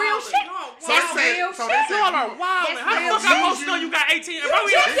 Y'all That's real wildin'. shit. Y'all So they That's say. real So shit. they say. Y'all are wild. That's How the real fuck I'm supposed to know you got 18? If I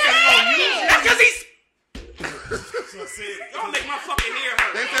was just said it. That's because he's. So I said, Y'all make my fucking hair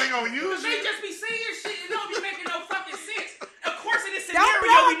hurt. They say they gonna use They you. just be saying shit and don't be making no fucking sense. Of course, in this Don't scenario,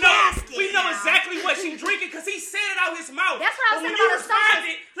 blow we a know gasket now. exactly what she's drinking because he said it out his mouth. That's what I was But when saying you about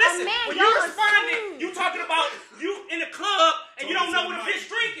responded, assumptions. listen, A man, when y'all you responded, assume. you talking about you in the club and you don't know what a bitch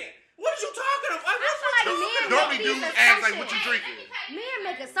drinking. What are you talking about? I feel like men Normally make these dudes ask like, assumptions. "What you drinking?" Men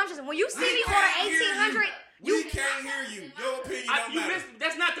make assumptions. When you see me we order can't hear 1800, you. We can't hear you. Your opinion don't You matter. missed,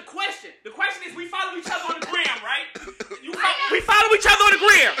 that's not the question. The question is we follow each other on the gram, right? We follow each other on the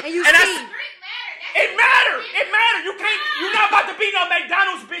gram. and you that's- see. It matter. It matter. You're not about to be no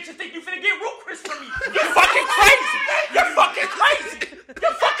McDonald's bitch and think you finna get Root Chris from me. You're fucking crazy. You're fucking crazy.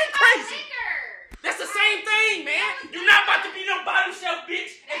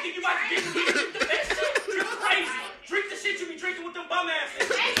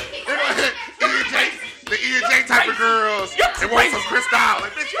 want some Chris Dollar.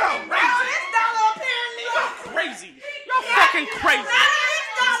 Bitch, yo. Oh, this dollar apparently. Y'all crazy. Y'all fucking crazy.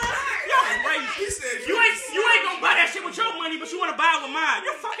 Y'all crazy. He said You ain't gonna buy that shit with your money, but you wanna buy it with mine.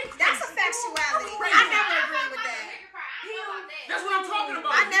 You're fucking crazy. That's a factuality. I never agree with that. That's what I'm talking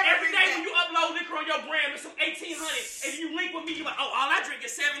about. I never Every agree day with when you upload liquor on your brand, it's some 1800, and you link with me, you like, oh, all I drink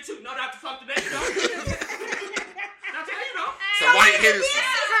is 72. No, Dr. Fuck today, you know. Now tell you know. So white hitters.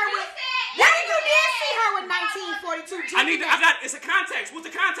 What did you did see her with 1942? It's a context. What's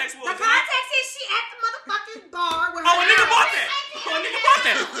the context? The context is she at the motherfucking bar with her. Oh, a nigga bought that.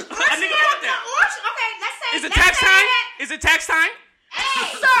 Okay, let's say. Is it tax time? Is it tax time?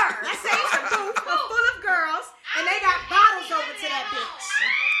 Hey, sir. Let's say it's a booth full of girls, and they got bottles over to that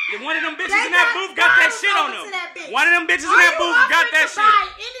bitch. One of them bitches in that booth got that shit on them. One of them bitches in that booth got that shit.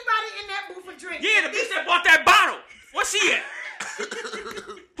 Anybody in that booth a drink? Yeah, the bitch that bought that bottle. Where's she at?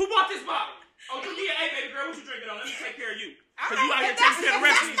 Who bought this bottle? Oh, you need hey, baby girl, what you drinking on? Let me take care of you. Because you out here taking care of the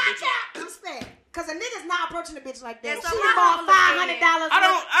rest of these bitches. That's fair. Because a nigga's not approaching a bitch like that. She She bought $500.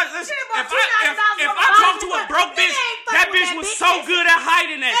 Listen, if I talk to a broke bitch, that bitch was so good at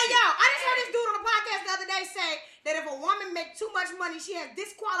hiding that shit. Hey, yo, I just heard this dude on the podcast the other day say that if a woman make too much money, she has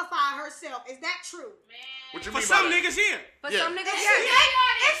disqualified herself. Is that true? What you For mean some by niggas here. For Yeah. some niggas, If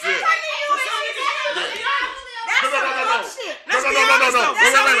she come to you and she that's some dumb shit. No.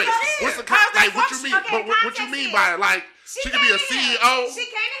 Wait. What's the like? What you mean? Okay, But what you mean by it? Like she could be a CEO? She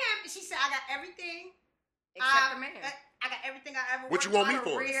came to him and she said, "I got everything except a man. I got everything I ever What you wanted want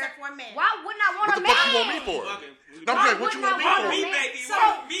me for? except for a man." Why wouldn't I want What a the man? fuck you want me for? No, I'm saying, what you want me Want for? me, baby. So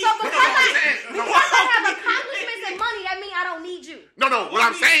Want me. because I have accomplishments and money, that means I don't need you. No. What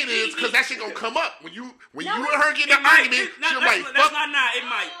I'm saying is because that shit gonna come up when you and her get in an argument. She'll be like, That's fuck. not nah. It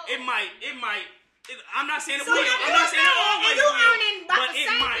might. I'm not saying it So will. I'm not saying it always you will. earning about But the it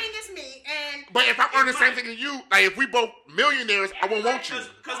same might. thing as me, and But if I'm earning the same thing as you, like if we both millionaires, I won't want you.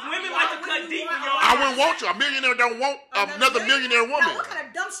 Because women like to cut deep in your I wouldn't want you. A millionaire don't want another millionaire Now, woman. what kind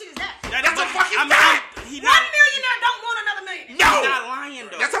of dumb shit is that? That's a fucking fact. He One millionaire don't want another millionaire. No, He's not lying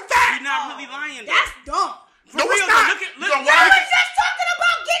though. that's a fact. He's not really lying though. That's dumb. No, real, it's not. look at- You look- know We why? was just talking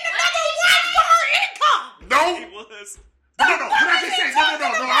about getting another wife for her income. No. He was. No. What I just said? No.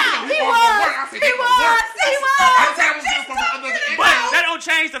 He I was. said they gonna work. I'm saying I was doing from another But income. that don't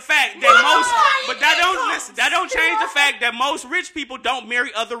change the fact that that don't change the fact that most rich people don't marry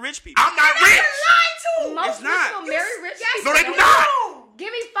other rich people. I'm not rich. Most not. people marry rich people. No, they do not. Give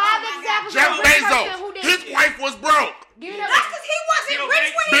me 5 examples Jeff of a rich person who Bezos, didn't. his wife was broke. Give me That's that. because he wasn't Bill rich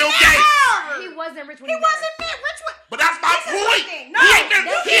Gates. when Bill he met Gates. her. He wasn't rich when He he met her. wasn't rich when. But that's my This is point. my thing. No,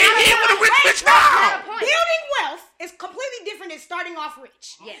 He ain't with a rich bitch now. Building wealth is completely different than starting off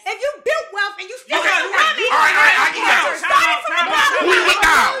rich. Yes. If you built wealth and you still Okay. got money, All right, I get that. Who he with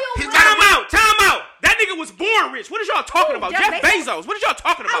now? He's got a Time out. That nigga was born rich. What is y'all talking about? Jeff Jeff Bezos. What is y'all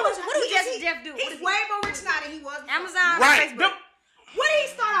talking about? What do Jeff do? He's way more rich now than he was before. Amazon, Right. Facebook. What did he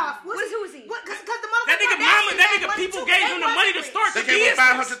start off? Who is he? Because the motherfucker. That nigga people gave him the money to start the They gave him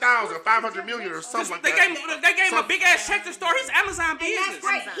business. 500,000 or 500 million or something like They that. gave him a big ass check to start his Amazon And that's business.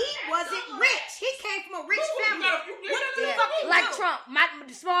 great. He wasn't rich. He came from a rich family. What the Yeah. fuck he Like do? Trump,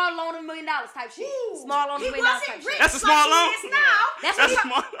 small loan of $1 million type shit. Ooh. Small loan of He $1 million wasn't type rich shit. That's a small like he loan? is now. That's That's what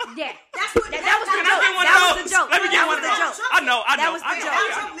small. Yeah. That's what. That was the Can I joke. get one That of was those? the joke. Let me get That one was of the those. joke. I know. That was the joke.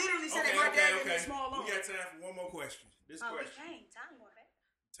 Trump literally said that my dad gave me a small loan. We got time for one more question. This question. Dang, time going fast.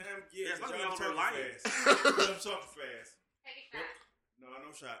 Time, Yeah, y'all let me talking on fast. Y'all talking fast.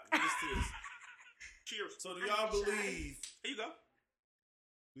 No shot. This. Cheers. So do y'all believe? Here you go.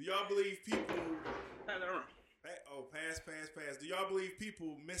 Do y'all believe people? Pass that around. Pass. Do y'all believe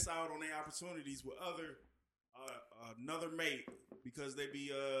people miss out on their opportunities with another mate because they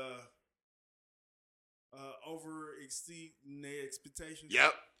be over exceeding their expectations?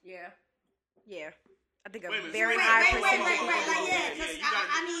 Yep. Yeah. I think a Wait a minute. very Wait, high Wait, percentage. like, yeah, Yeah, because you gotta-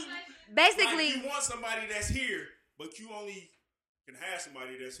 I need. Basically, Like, you want somebody that's here, but you only can have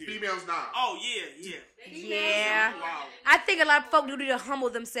somebody that's here. Females now. Oh yeah. yeah. Wow. I think a lot of folk do need to humble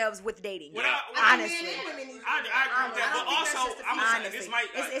themselves with dating. Honestly. I agree with that, but also I'm gonna say this might.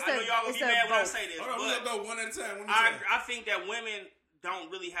 It's I know y'all gonna be mad when I both. say this, Hold on, we're but gonna go one at a time. I think that women don't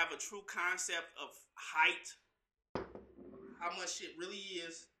really have a true concept of height, how much shit really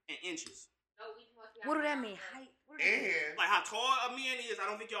is, and inches. What do that mean? Height? And Like how tall a man is, I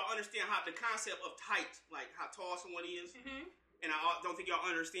don't think y'all understand how the concept of height, like how tall someone is, and I don't think y'all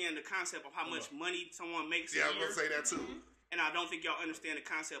understand the concept of how much money someone makes yeah, a I'm year, gonna say that too. and I don't think y'all understand the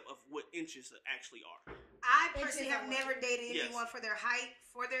concept of what inches actually are. I personally have never dated Yes. anyone for their height,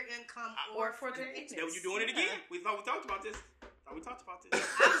 for their income, or for their Then fitness. you doing it again? We thought we talked about this. We talked about this. I'm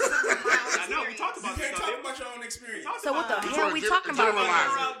single miles know we talked about this. You can't talk about your own experience. So what the hell are we talking about?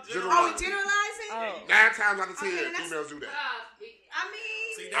 Are we generalizing? 9 times out of 10, females do that. I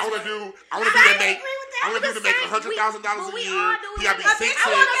mean, I want to do to make $100,000 a year. He got to be 6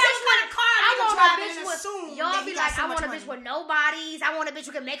 Y'all be like, I want a bitch with no bodies. I want a bitch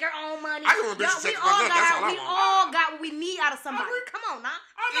who can make her own money. I want a bitch we all got what we need out of somebody. Come on, now.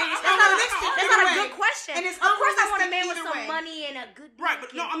 That's not a good question. Of course, I want a man with some money and a good. Right,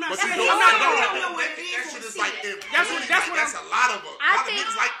 but no, I'm not saying. That shit is like that's a lot of them.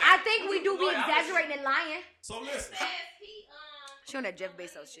 I think we do be exaggerating and lying. So listen. She on that Jeff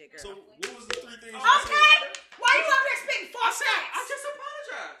Bezos shit, girl. So what was the 3 things? Okay, why you up here spitting false facts? I just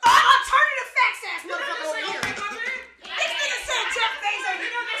apologize. Alternative facts, ass motherfucker over here. This nigga said Jeff Bezos.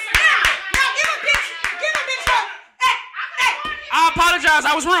 Now give a bitch a. Hey. I apologize.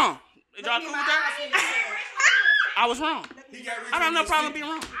 I was wrong. Did y'all cool with that? I was wrong. I don't have no problem being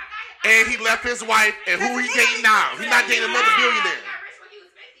wrong. And he left his wife, and who he dating now? He's not dating another billionaire.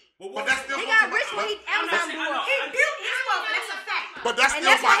 But that's still he got rich when he Amazon blew up. He built his wealth. That's a fact. But that's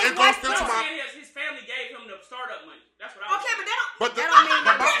still why it goes still to my. His family gave him the startup money. That's what I was okay, but that don't mean.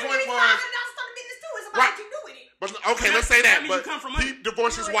 But my point was. What you do with it? But okay, let's say that. But he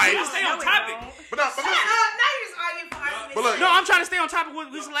divorced his wife. Stay on topic. But now you just arguing for argument's sake. No, I'm trying to stay on topic.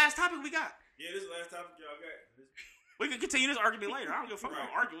 This is the last topic we got. Yeah, this is the last topic y'all got. We can continue this argument later. I don't give a fuck about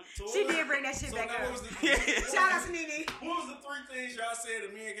arguing. She did bring that shit back up. Shout out to Nene. What was the 3 things y'all said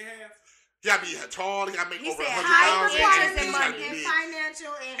a man can have? He gotta be tall. He gotta make over 100,000. And financial,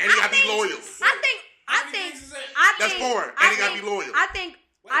 and he gotta be loyal. I think. That's 4. And he gotta be loyal. I think.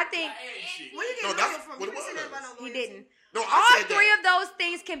 Where you get loyal from? You didn't say nothing about no loyalty. He didn't. No, all 3 of those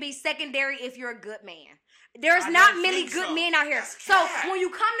things can be secondary if you're a good man. There's not many good men out here. So when you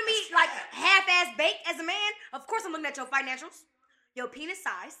come to me like half-ass baked as a man, of course I'm looking at your financials, your penis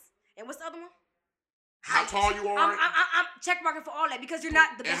size, and what's the other one? How tall you are. I'm check marking for all that because you're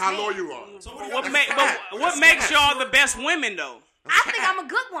not the best. And how man. low you are. So what makes y'all the best women though? I think I'm a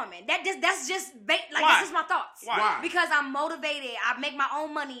good woman. That's just like Why? this is my thoughts. Why? Because I'm motivated. I make my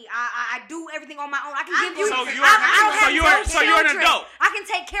own money. I do everything on my own. I can give you. So you're an adult. I can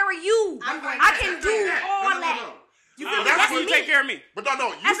take care of you. I can do all that. That's when you take care of me. But no,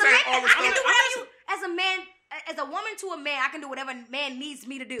 you say all the stuff. I can do whatever you as a man. As a woman to a man, I can do whatever man needs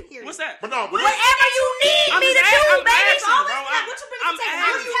me to do. What's that? But no, whatever you need me to do, baby. I'm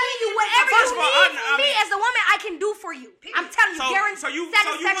telling you, whatever you need me as a woman, I can do for you. I'm telling you, so you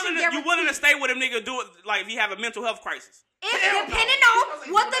willing to stay with a nigga do it like if he have a mental health crisis? Depending on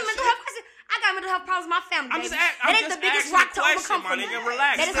what the mental health crisis. I got mental health problems in my family. That ain't the biggest rock to overcome for me.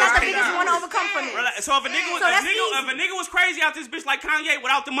 That is not the biggest one to overcome for me. So if a nigga was crazy out this bitch like Kanye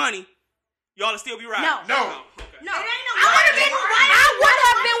without the money, y'all would still be right. No. Okay. No. I would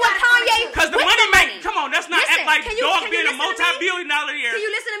have been with Kanye. Because the money make. Come on, that's not act like dog being a multi-billionaire. Can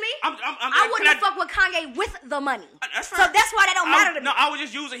you listen to me? I wouldn't fuck with Kanye with the money. That's so that's why that don't matter to me. No, I was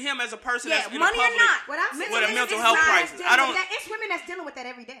just using him as a person that's in money the public or not. with a mental health crisis. It's women that's dealing with that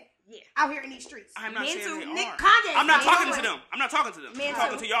every day. Yeah. Out here in these streets. I'm not saying they are. Kanye. I'm not talking to them. I'm talking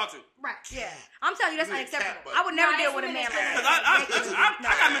to y'all two. Right. Yeah. I'm telling you that's unacceptable. I would never deal with a man like that. Because I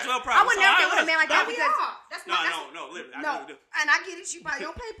got mental health problems. I would never deal with a man like that because no, literally. No. And I get it, you buy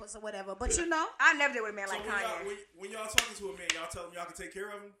your papers or whatever, but you know, I never deal with a man like Kanye. When y'all talking to a man, y'all tell him y'all can take care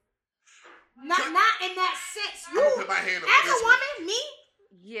of him? Not in that sense. You put my hand as a woman, me.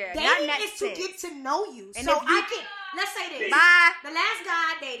 Yeah, dating is to get to know you. And so I can, let's say this. Bye. The last guy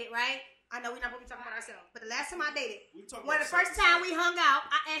I dated, right? I know we're not going to be talking about ourselves, but the last time I dated, the first time we hung out,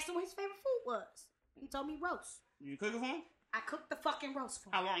 I asked him what his favorite food was. He told me roast. You cook it for him? I cooked the fucking roast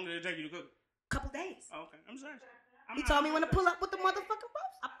for him. How long did it take you to cook? Couple days. Oh, okay, I'm sorry. He told me when to pull up with the motherfucking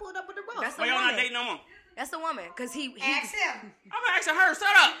roast. I pulled up with the roast. That's Why y'all not dating no more? That's the woman, because he asked him. I'm asking her.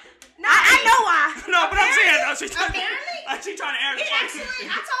 Shut up. No, I know why. No, but I'm saying she trying to He actually,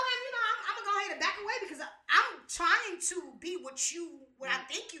 I told him, I'm gonna go ahead and back away because I'm trying to be what I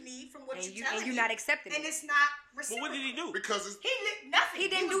think you need from what you're telling me. And you're not accepting it. And it's not reciprocal. But what did he do? Because he did nothing. He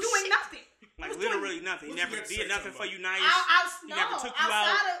didn't do doing nothing. Like literally nothing. He never did nothing for you nice. He never took you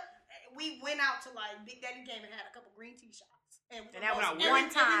out. We went out to like Big Daddy Game and had a couple green tea shots. And that was one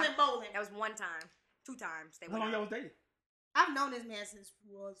time. We went bowling. That was one time. 2 times. How long y'all was dating? I've known this man since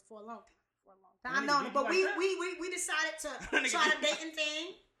for a long time. I've known him, but we decided to try the dating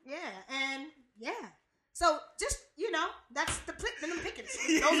thing. Yeah, and yeah. So just that's the pickings. Those are the pickings.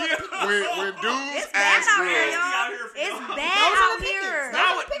 When dudes ask girls, it's bad out here.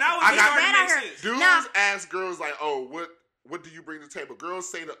 Now it's bad out here. Dudes ask girls like, "Oh, what what do you bring to the table?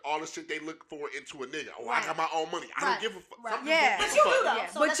 Girls say that all the shit they look for into a nigga. Oh, I got my own money. I don't give a fuck. Yeah. But you do though.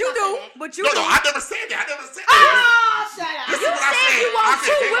 So but you do. But you do. No, I never said that. I never said that. Oh, shut up. You said you want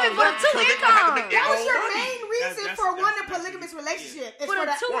 2 women for the 2 income. That was your main reason for wanting a polygamous relationship. For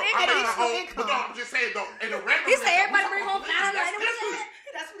the 2 income. No, I'm just saying though. In a regular he said everybody bring home $500.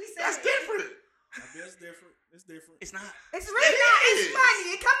 That's what he said. That's different. That's different. It's different. It's not. It's really not. It's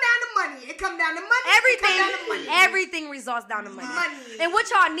money. It come down to money. It come down to money. Everything results down to money. And what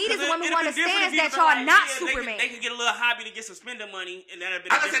y'all need is a woman who understands that y'all not Superman. They can get a little hobby to get some spending money, and that'll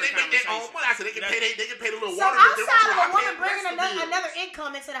be. I said they make their own money. I said they can pay the little water. So outside of a woman bringing another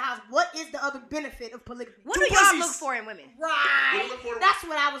income into the house, what is the other benefit of polygamy? What do y'all look for in women? Right. That's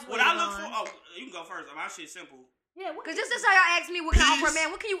what I was. What I look for? Oh, you can go first. My shit's simple. Yeah. Because just as how y'all asked me, what can I offer a man?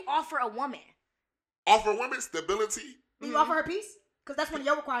 What can you offer a woman? Offer women stability. Do you offer her peace? Because that's one of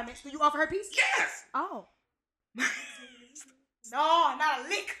your requirements. Do you offer her peace? Yes. Oh. No, not a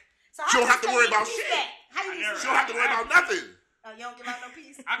lick. So she don't have to worry about shit. She don't have to worry about nothing. Oh, you don't give out no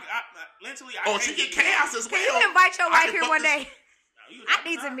peace? Mentally, she get chaos as well. Can you invite your wife here one day? I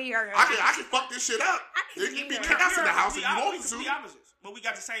need to meet her. I can fuck this shit up. There can be chaos in the house if you want to. But we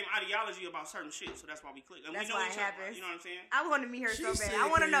got the same ideology about certain shit, so that's why we click. And that's we know why each other. You know what I'm saying? I want to meet her so bad. I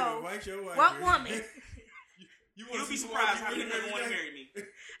want to know what woman. You'll be surprised how many women want to marry me.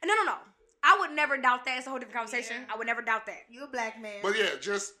 No. I would never doubt that. It's a whole different conversation. I would never doubt that. You a black man. But yeah,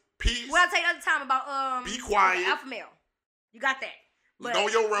 just peace. What I tell you the other time about be quiet. Alpha male. You got that. But know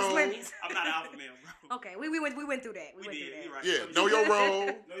your role. I'm not an alpha male, bro. Okay, we went through that. We went did. through that. Right. Yeah, know your role.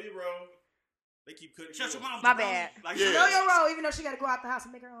 Know your role. They keep cutting. Shut your mouth. My bad. Like, yeah. Know your role, even though she got to go out the house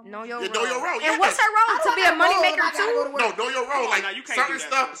and make her own. Know your role. Know your role. And what's her role? To be a money maker too? No, know your role. Like you can't certain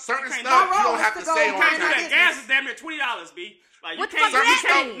stuff you don't have to say on time. Gas is damn near $20, B. Like what the fuck does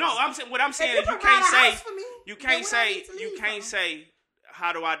that mean? No, what I'm saying is you can't say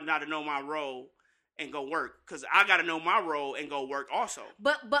how do I not know my role and go work, because I gotta know my role and go work also.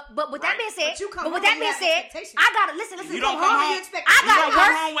 But with that being said, I gotta listen. You don't come home. I gotta work.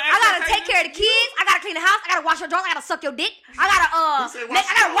 I gotta take care of the kids. I gotta clean the house. I gotta wash your drawers. I gotta suck your dick. I gotta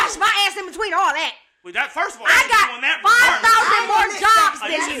wash my ass in between all that. Well, that first of all, I got 5,000 more jobs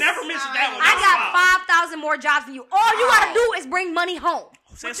than you. Never mentioned that one. I got 5,000 more jobs than you. All you gotta do is bring money home.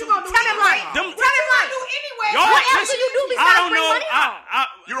 What you gonna do? Tell me right. Tell me right. Do anyway. What else do you do besides bring money home? I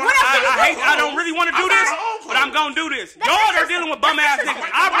don't really want to do this, but I'm gonna do this. Y'all are dealing with bum ass niggas.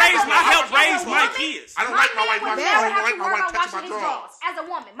 I help raise my kids. I don't like my wife. I don't like my wife touching my drawers. As a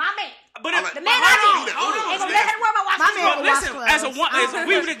woman, my man. But the man I need ain't gonna let her worry about washing his clothes. Listen,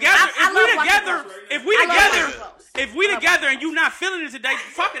 as we together, and you not feeling it today,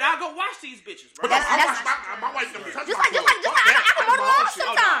 fuck it, I'll go watch these bitches, bro. But my wife don't touch my clothes. I can mow the lawn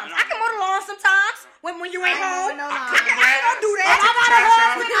sometimes. I can mow the lawn sometimes when you ain't home. I can do that.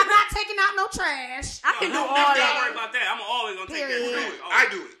 I'm not taking out no trash. I can do all that. Don't worry about that. I'm always gonna take that trash. I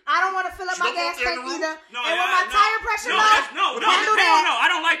do it. I don't want to fill up my gas tank either. And when my tire pressure low, no, I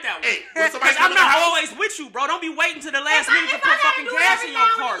don't like that one. Because I'm not always with you, bro. Don't be waiting to the last minute to put fucking gas in your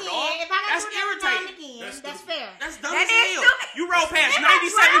car, dog. That's irritating. That's fair. That's dumb as hell. You roll past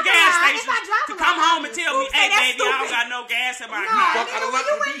 97 gas stations to come home and tell me, hey, baby, I don't got no gas in my car. When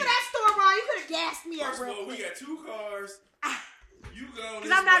you went to that store, Ron, you could have gassed me up. First of all, we got 2 cars. Because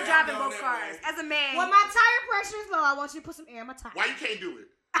I'm not driving both cars. As a man. When my tire pressure is low, I want you to put some air in my tire. Why you can't do it?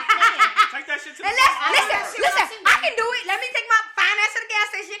 Take that shit to the Listen, I can do it. Let me take my fine ass to the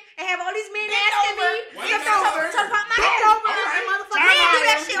gas station and have all these men asking me to pop my head over. Men do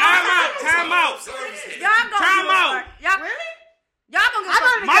that shit all the time. Time out. Y'all gonna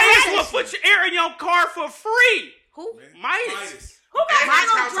get Might as well put your air in your car for free. Who? Midas. Who got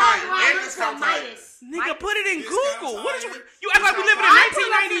Midas? Nigga, put it in Google. What is you act like we living in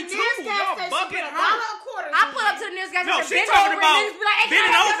 1992. Y'all bugging out. I pull up to the nearest gas station. No, she talking about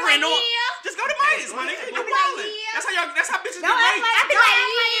bending over and all. Just go to Midas, my nigga. You wildin'. That's how bitches get raped. I be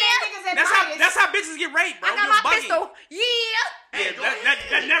like, That's how bitches get raped, bro. I got my pistol. Yeah,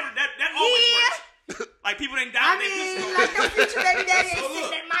 that always works. Like people didn't die. I mean, like the future baby daddy ain't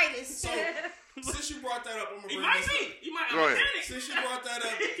sitting at Midas. Since you brought that up, I'm gonna bring this up. He might be. Since you brought that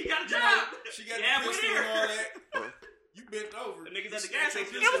up, he got a job. She got the pistol and all that. You bent over. The niggas at the gas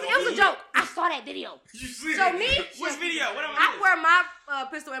station. It was a joke. I saw that video. You see so it? me, which video? What am I wear my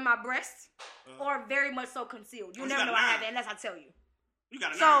pistol in my breast, or very much so concealed. You never know I have it unless I tell you. You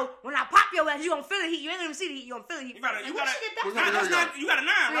got a 9. So when I pop your ass, you gonna feel the heat. You ain't even see the heat. You gonna feel the heat. You got a 9,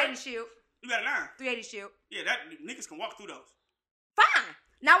 right? 380 shield. You got a 9. .380 shield. Yeah, that niggas can walk through those. Fine.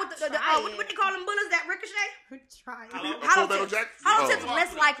 Not with what they call them bullets that ricochet? Try it. Hollow tips. Hollow tips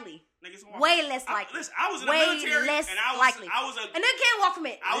less likely. Way less likely. Listen, I was in the military, and I was and they can't walk from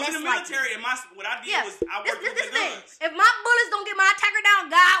it. I was in the military, and what I did was I worked with the guns. If my bullets don't get my attacker down,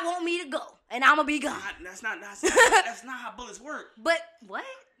 God want me to go, and I'm gonna be gone. That's not how bullets work. But what?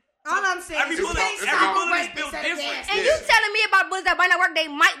 All I'm saying every bullet is built different. And you telling me about bullets that might not work? They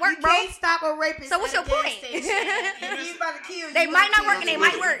might work, bro. You can't stop a rapist. So what's your point? He's about to kill you. They might not work and they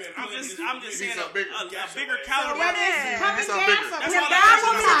might work. I'm just saying a bigger caliber. That's all God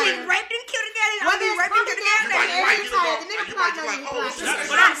wants to get raped and killed again. I'm gonna be raped and killed again.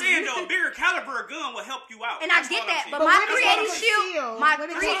 That's what I'm saying though. A bigger caliber gun will help you out. And I get that, but my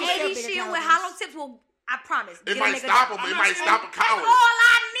 380 shield, with hollow tips will. I promise. It might stop them. It might stop a coward. That's all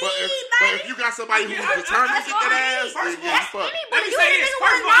I need, but if you got somebody who's determined to get that ass, then yeah, fuck. Let me say this.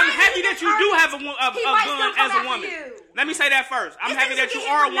 First of all, I'm happy that you do have a gun as a woman. Let me say that first. I'm happy that you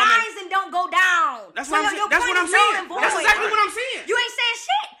are a woman. And don't go down. That's what I'm saying. That's exactly what I'm saying. You ain't saying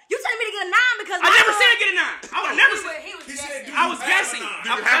shit. You telling me to get a 9 because I never said get a 9. I would never say. I was guessing.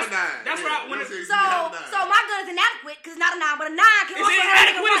 You can have a 9. That's what I wanted. So my gun's inadequate because it's not a 9, but a 9 can also be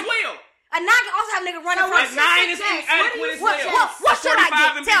inadequate as well. A 9 can also have a nigga running from. A 9 is inadequate as well. What should I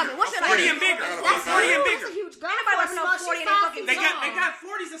get? Tell me. What should I get? 40 and bigger. That's 40 and bigger. Anybody want to know 40 and fucking They got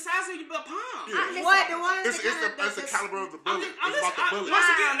 40s the size of your palm. What? The one it's the caliber of the bullet. It's about the bullet. Once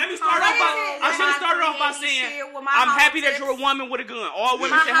again, let me start off by. I should have started off by saying I'm happy that you're a woman with a gun. All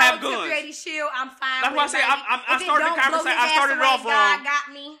women should have guns. I'm fine. That's why I say I started the conversation. I started it off wrong. God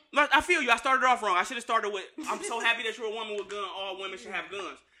got me. I feel you. I started off wrong. I should have started with I'm so happy that you're a woman with a gun. All women should have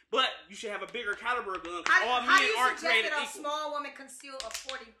guns. But you should have a bigger caliber of gun because all men aren't created equal. How do you suggest that a small woman conceal a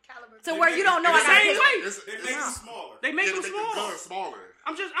 40 caliber gun? To where you don't know. The same way. They make them smaller. They make them smaller.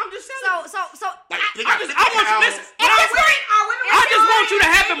 I'm just saying. So. I want you listen. I just want you to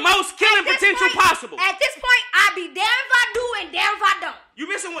have the most killing potential possible. At this point, I be damn if I do and damn if I don't. You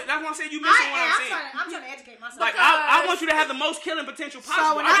missing what? That's what I'm saying. You missing what I'm saying. I'm trying to educate myself. Like I want you to have the most killing potential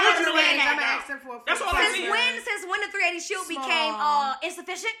possible. I want you to lay that down. That's all I'm saying. Since when the 380 shield became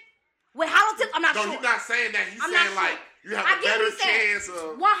insufficient? With hollow tips, I'm not sure. No, you're not saying that. You're saying like you have a better chance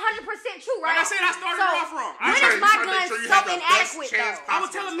of. 100% true, right? Like I said, I started off wrong. When is my gun so inadequate, though? I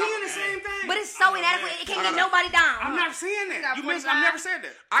was telling me the same thing. But it's so inadequate, it can't get nobody down. I'm not saying that. I've never said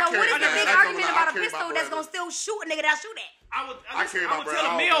that. So what is the big argument about a pistol that's gonna still shoot a nigga that shoot at? I would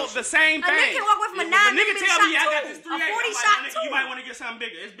tell a male the same thing. A nigga can walk away from a 9 nigga tell me I got this 380. A 40 shot too. You might want to get something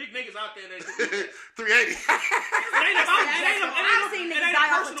bigger. There's big niggas out there that 380. I've seen niggas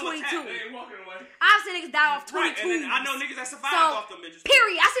die off of 22. I've seen niggas die off 22. Right, and then I know niggas that survive off them bitches.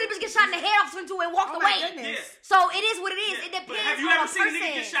 Period. I seen niggas get shot in the head off 22 and walked away. So it is what it is. It depends. Have you ever seen a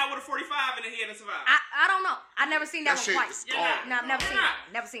nigga get shot with a 45 in the head and survive? I don't know. I never seen that one twice. No, I've never seen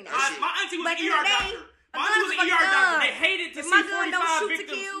it. Never seen that. My auntie was an ER doctor. My auntie was an ER doctor. They hated to see 45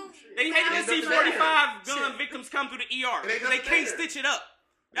 victims. They hated to see 45 gun victims come through the ER because they can't stitch it up.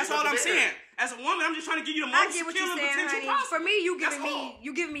 That's all I'm saying. As a woman, I'm just trying to give you the most killing potential possible. For me, you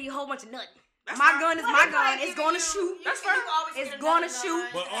giving me a whole bunch of nothing. My gun is my gun. It's going to shoot. That's fine. It's going to shoot.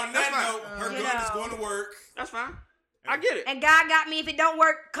 But on that note, her gun is going to work. That's fine. I get it. And God got me. If it don't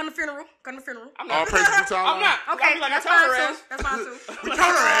work, come to funeral. I'm not. I'm not. Okay, that's fine too. That's fine too. We told her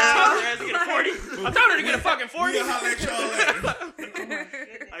ass to get a 40. I told her to get a fucking 40. We'll holler at y'all later.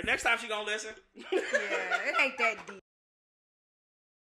 Next time she gonna listen. Yeah, it ain't that deep.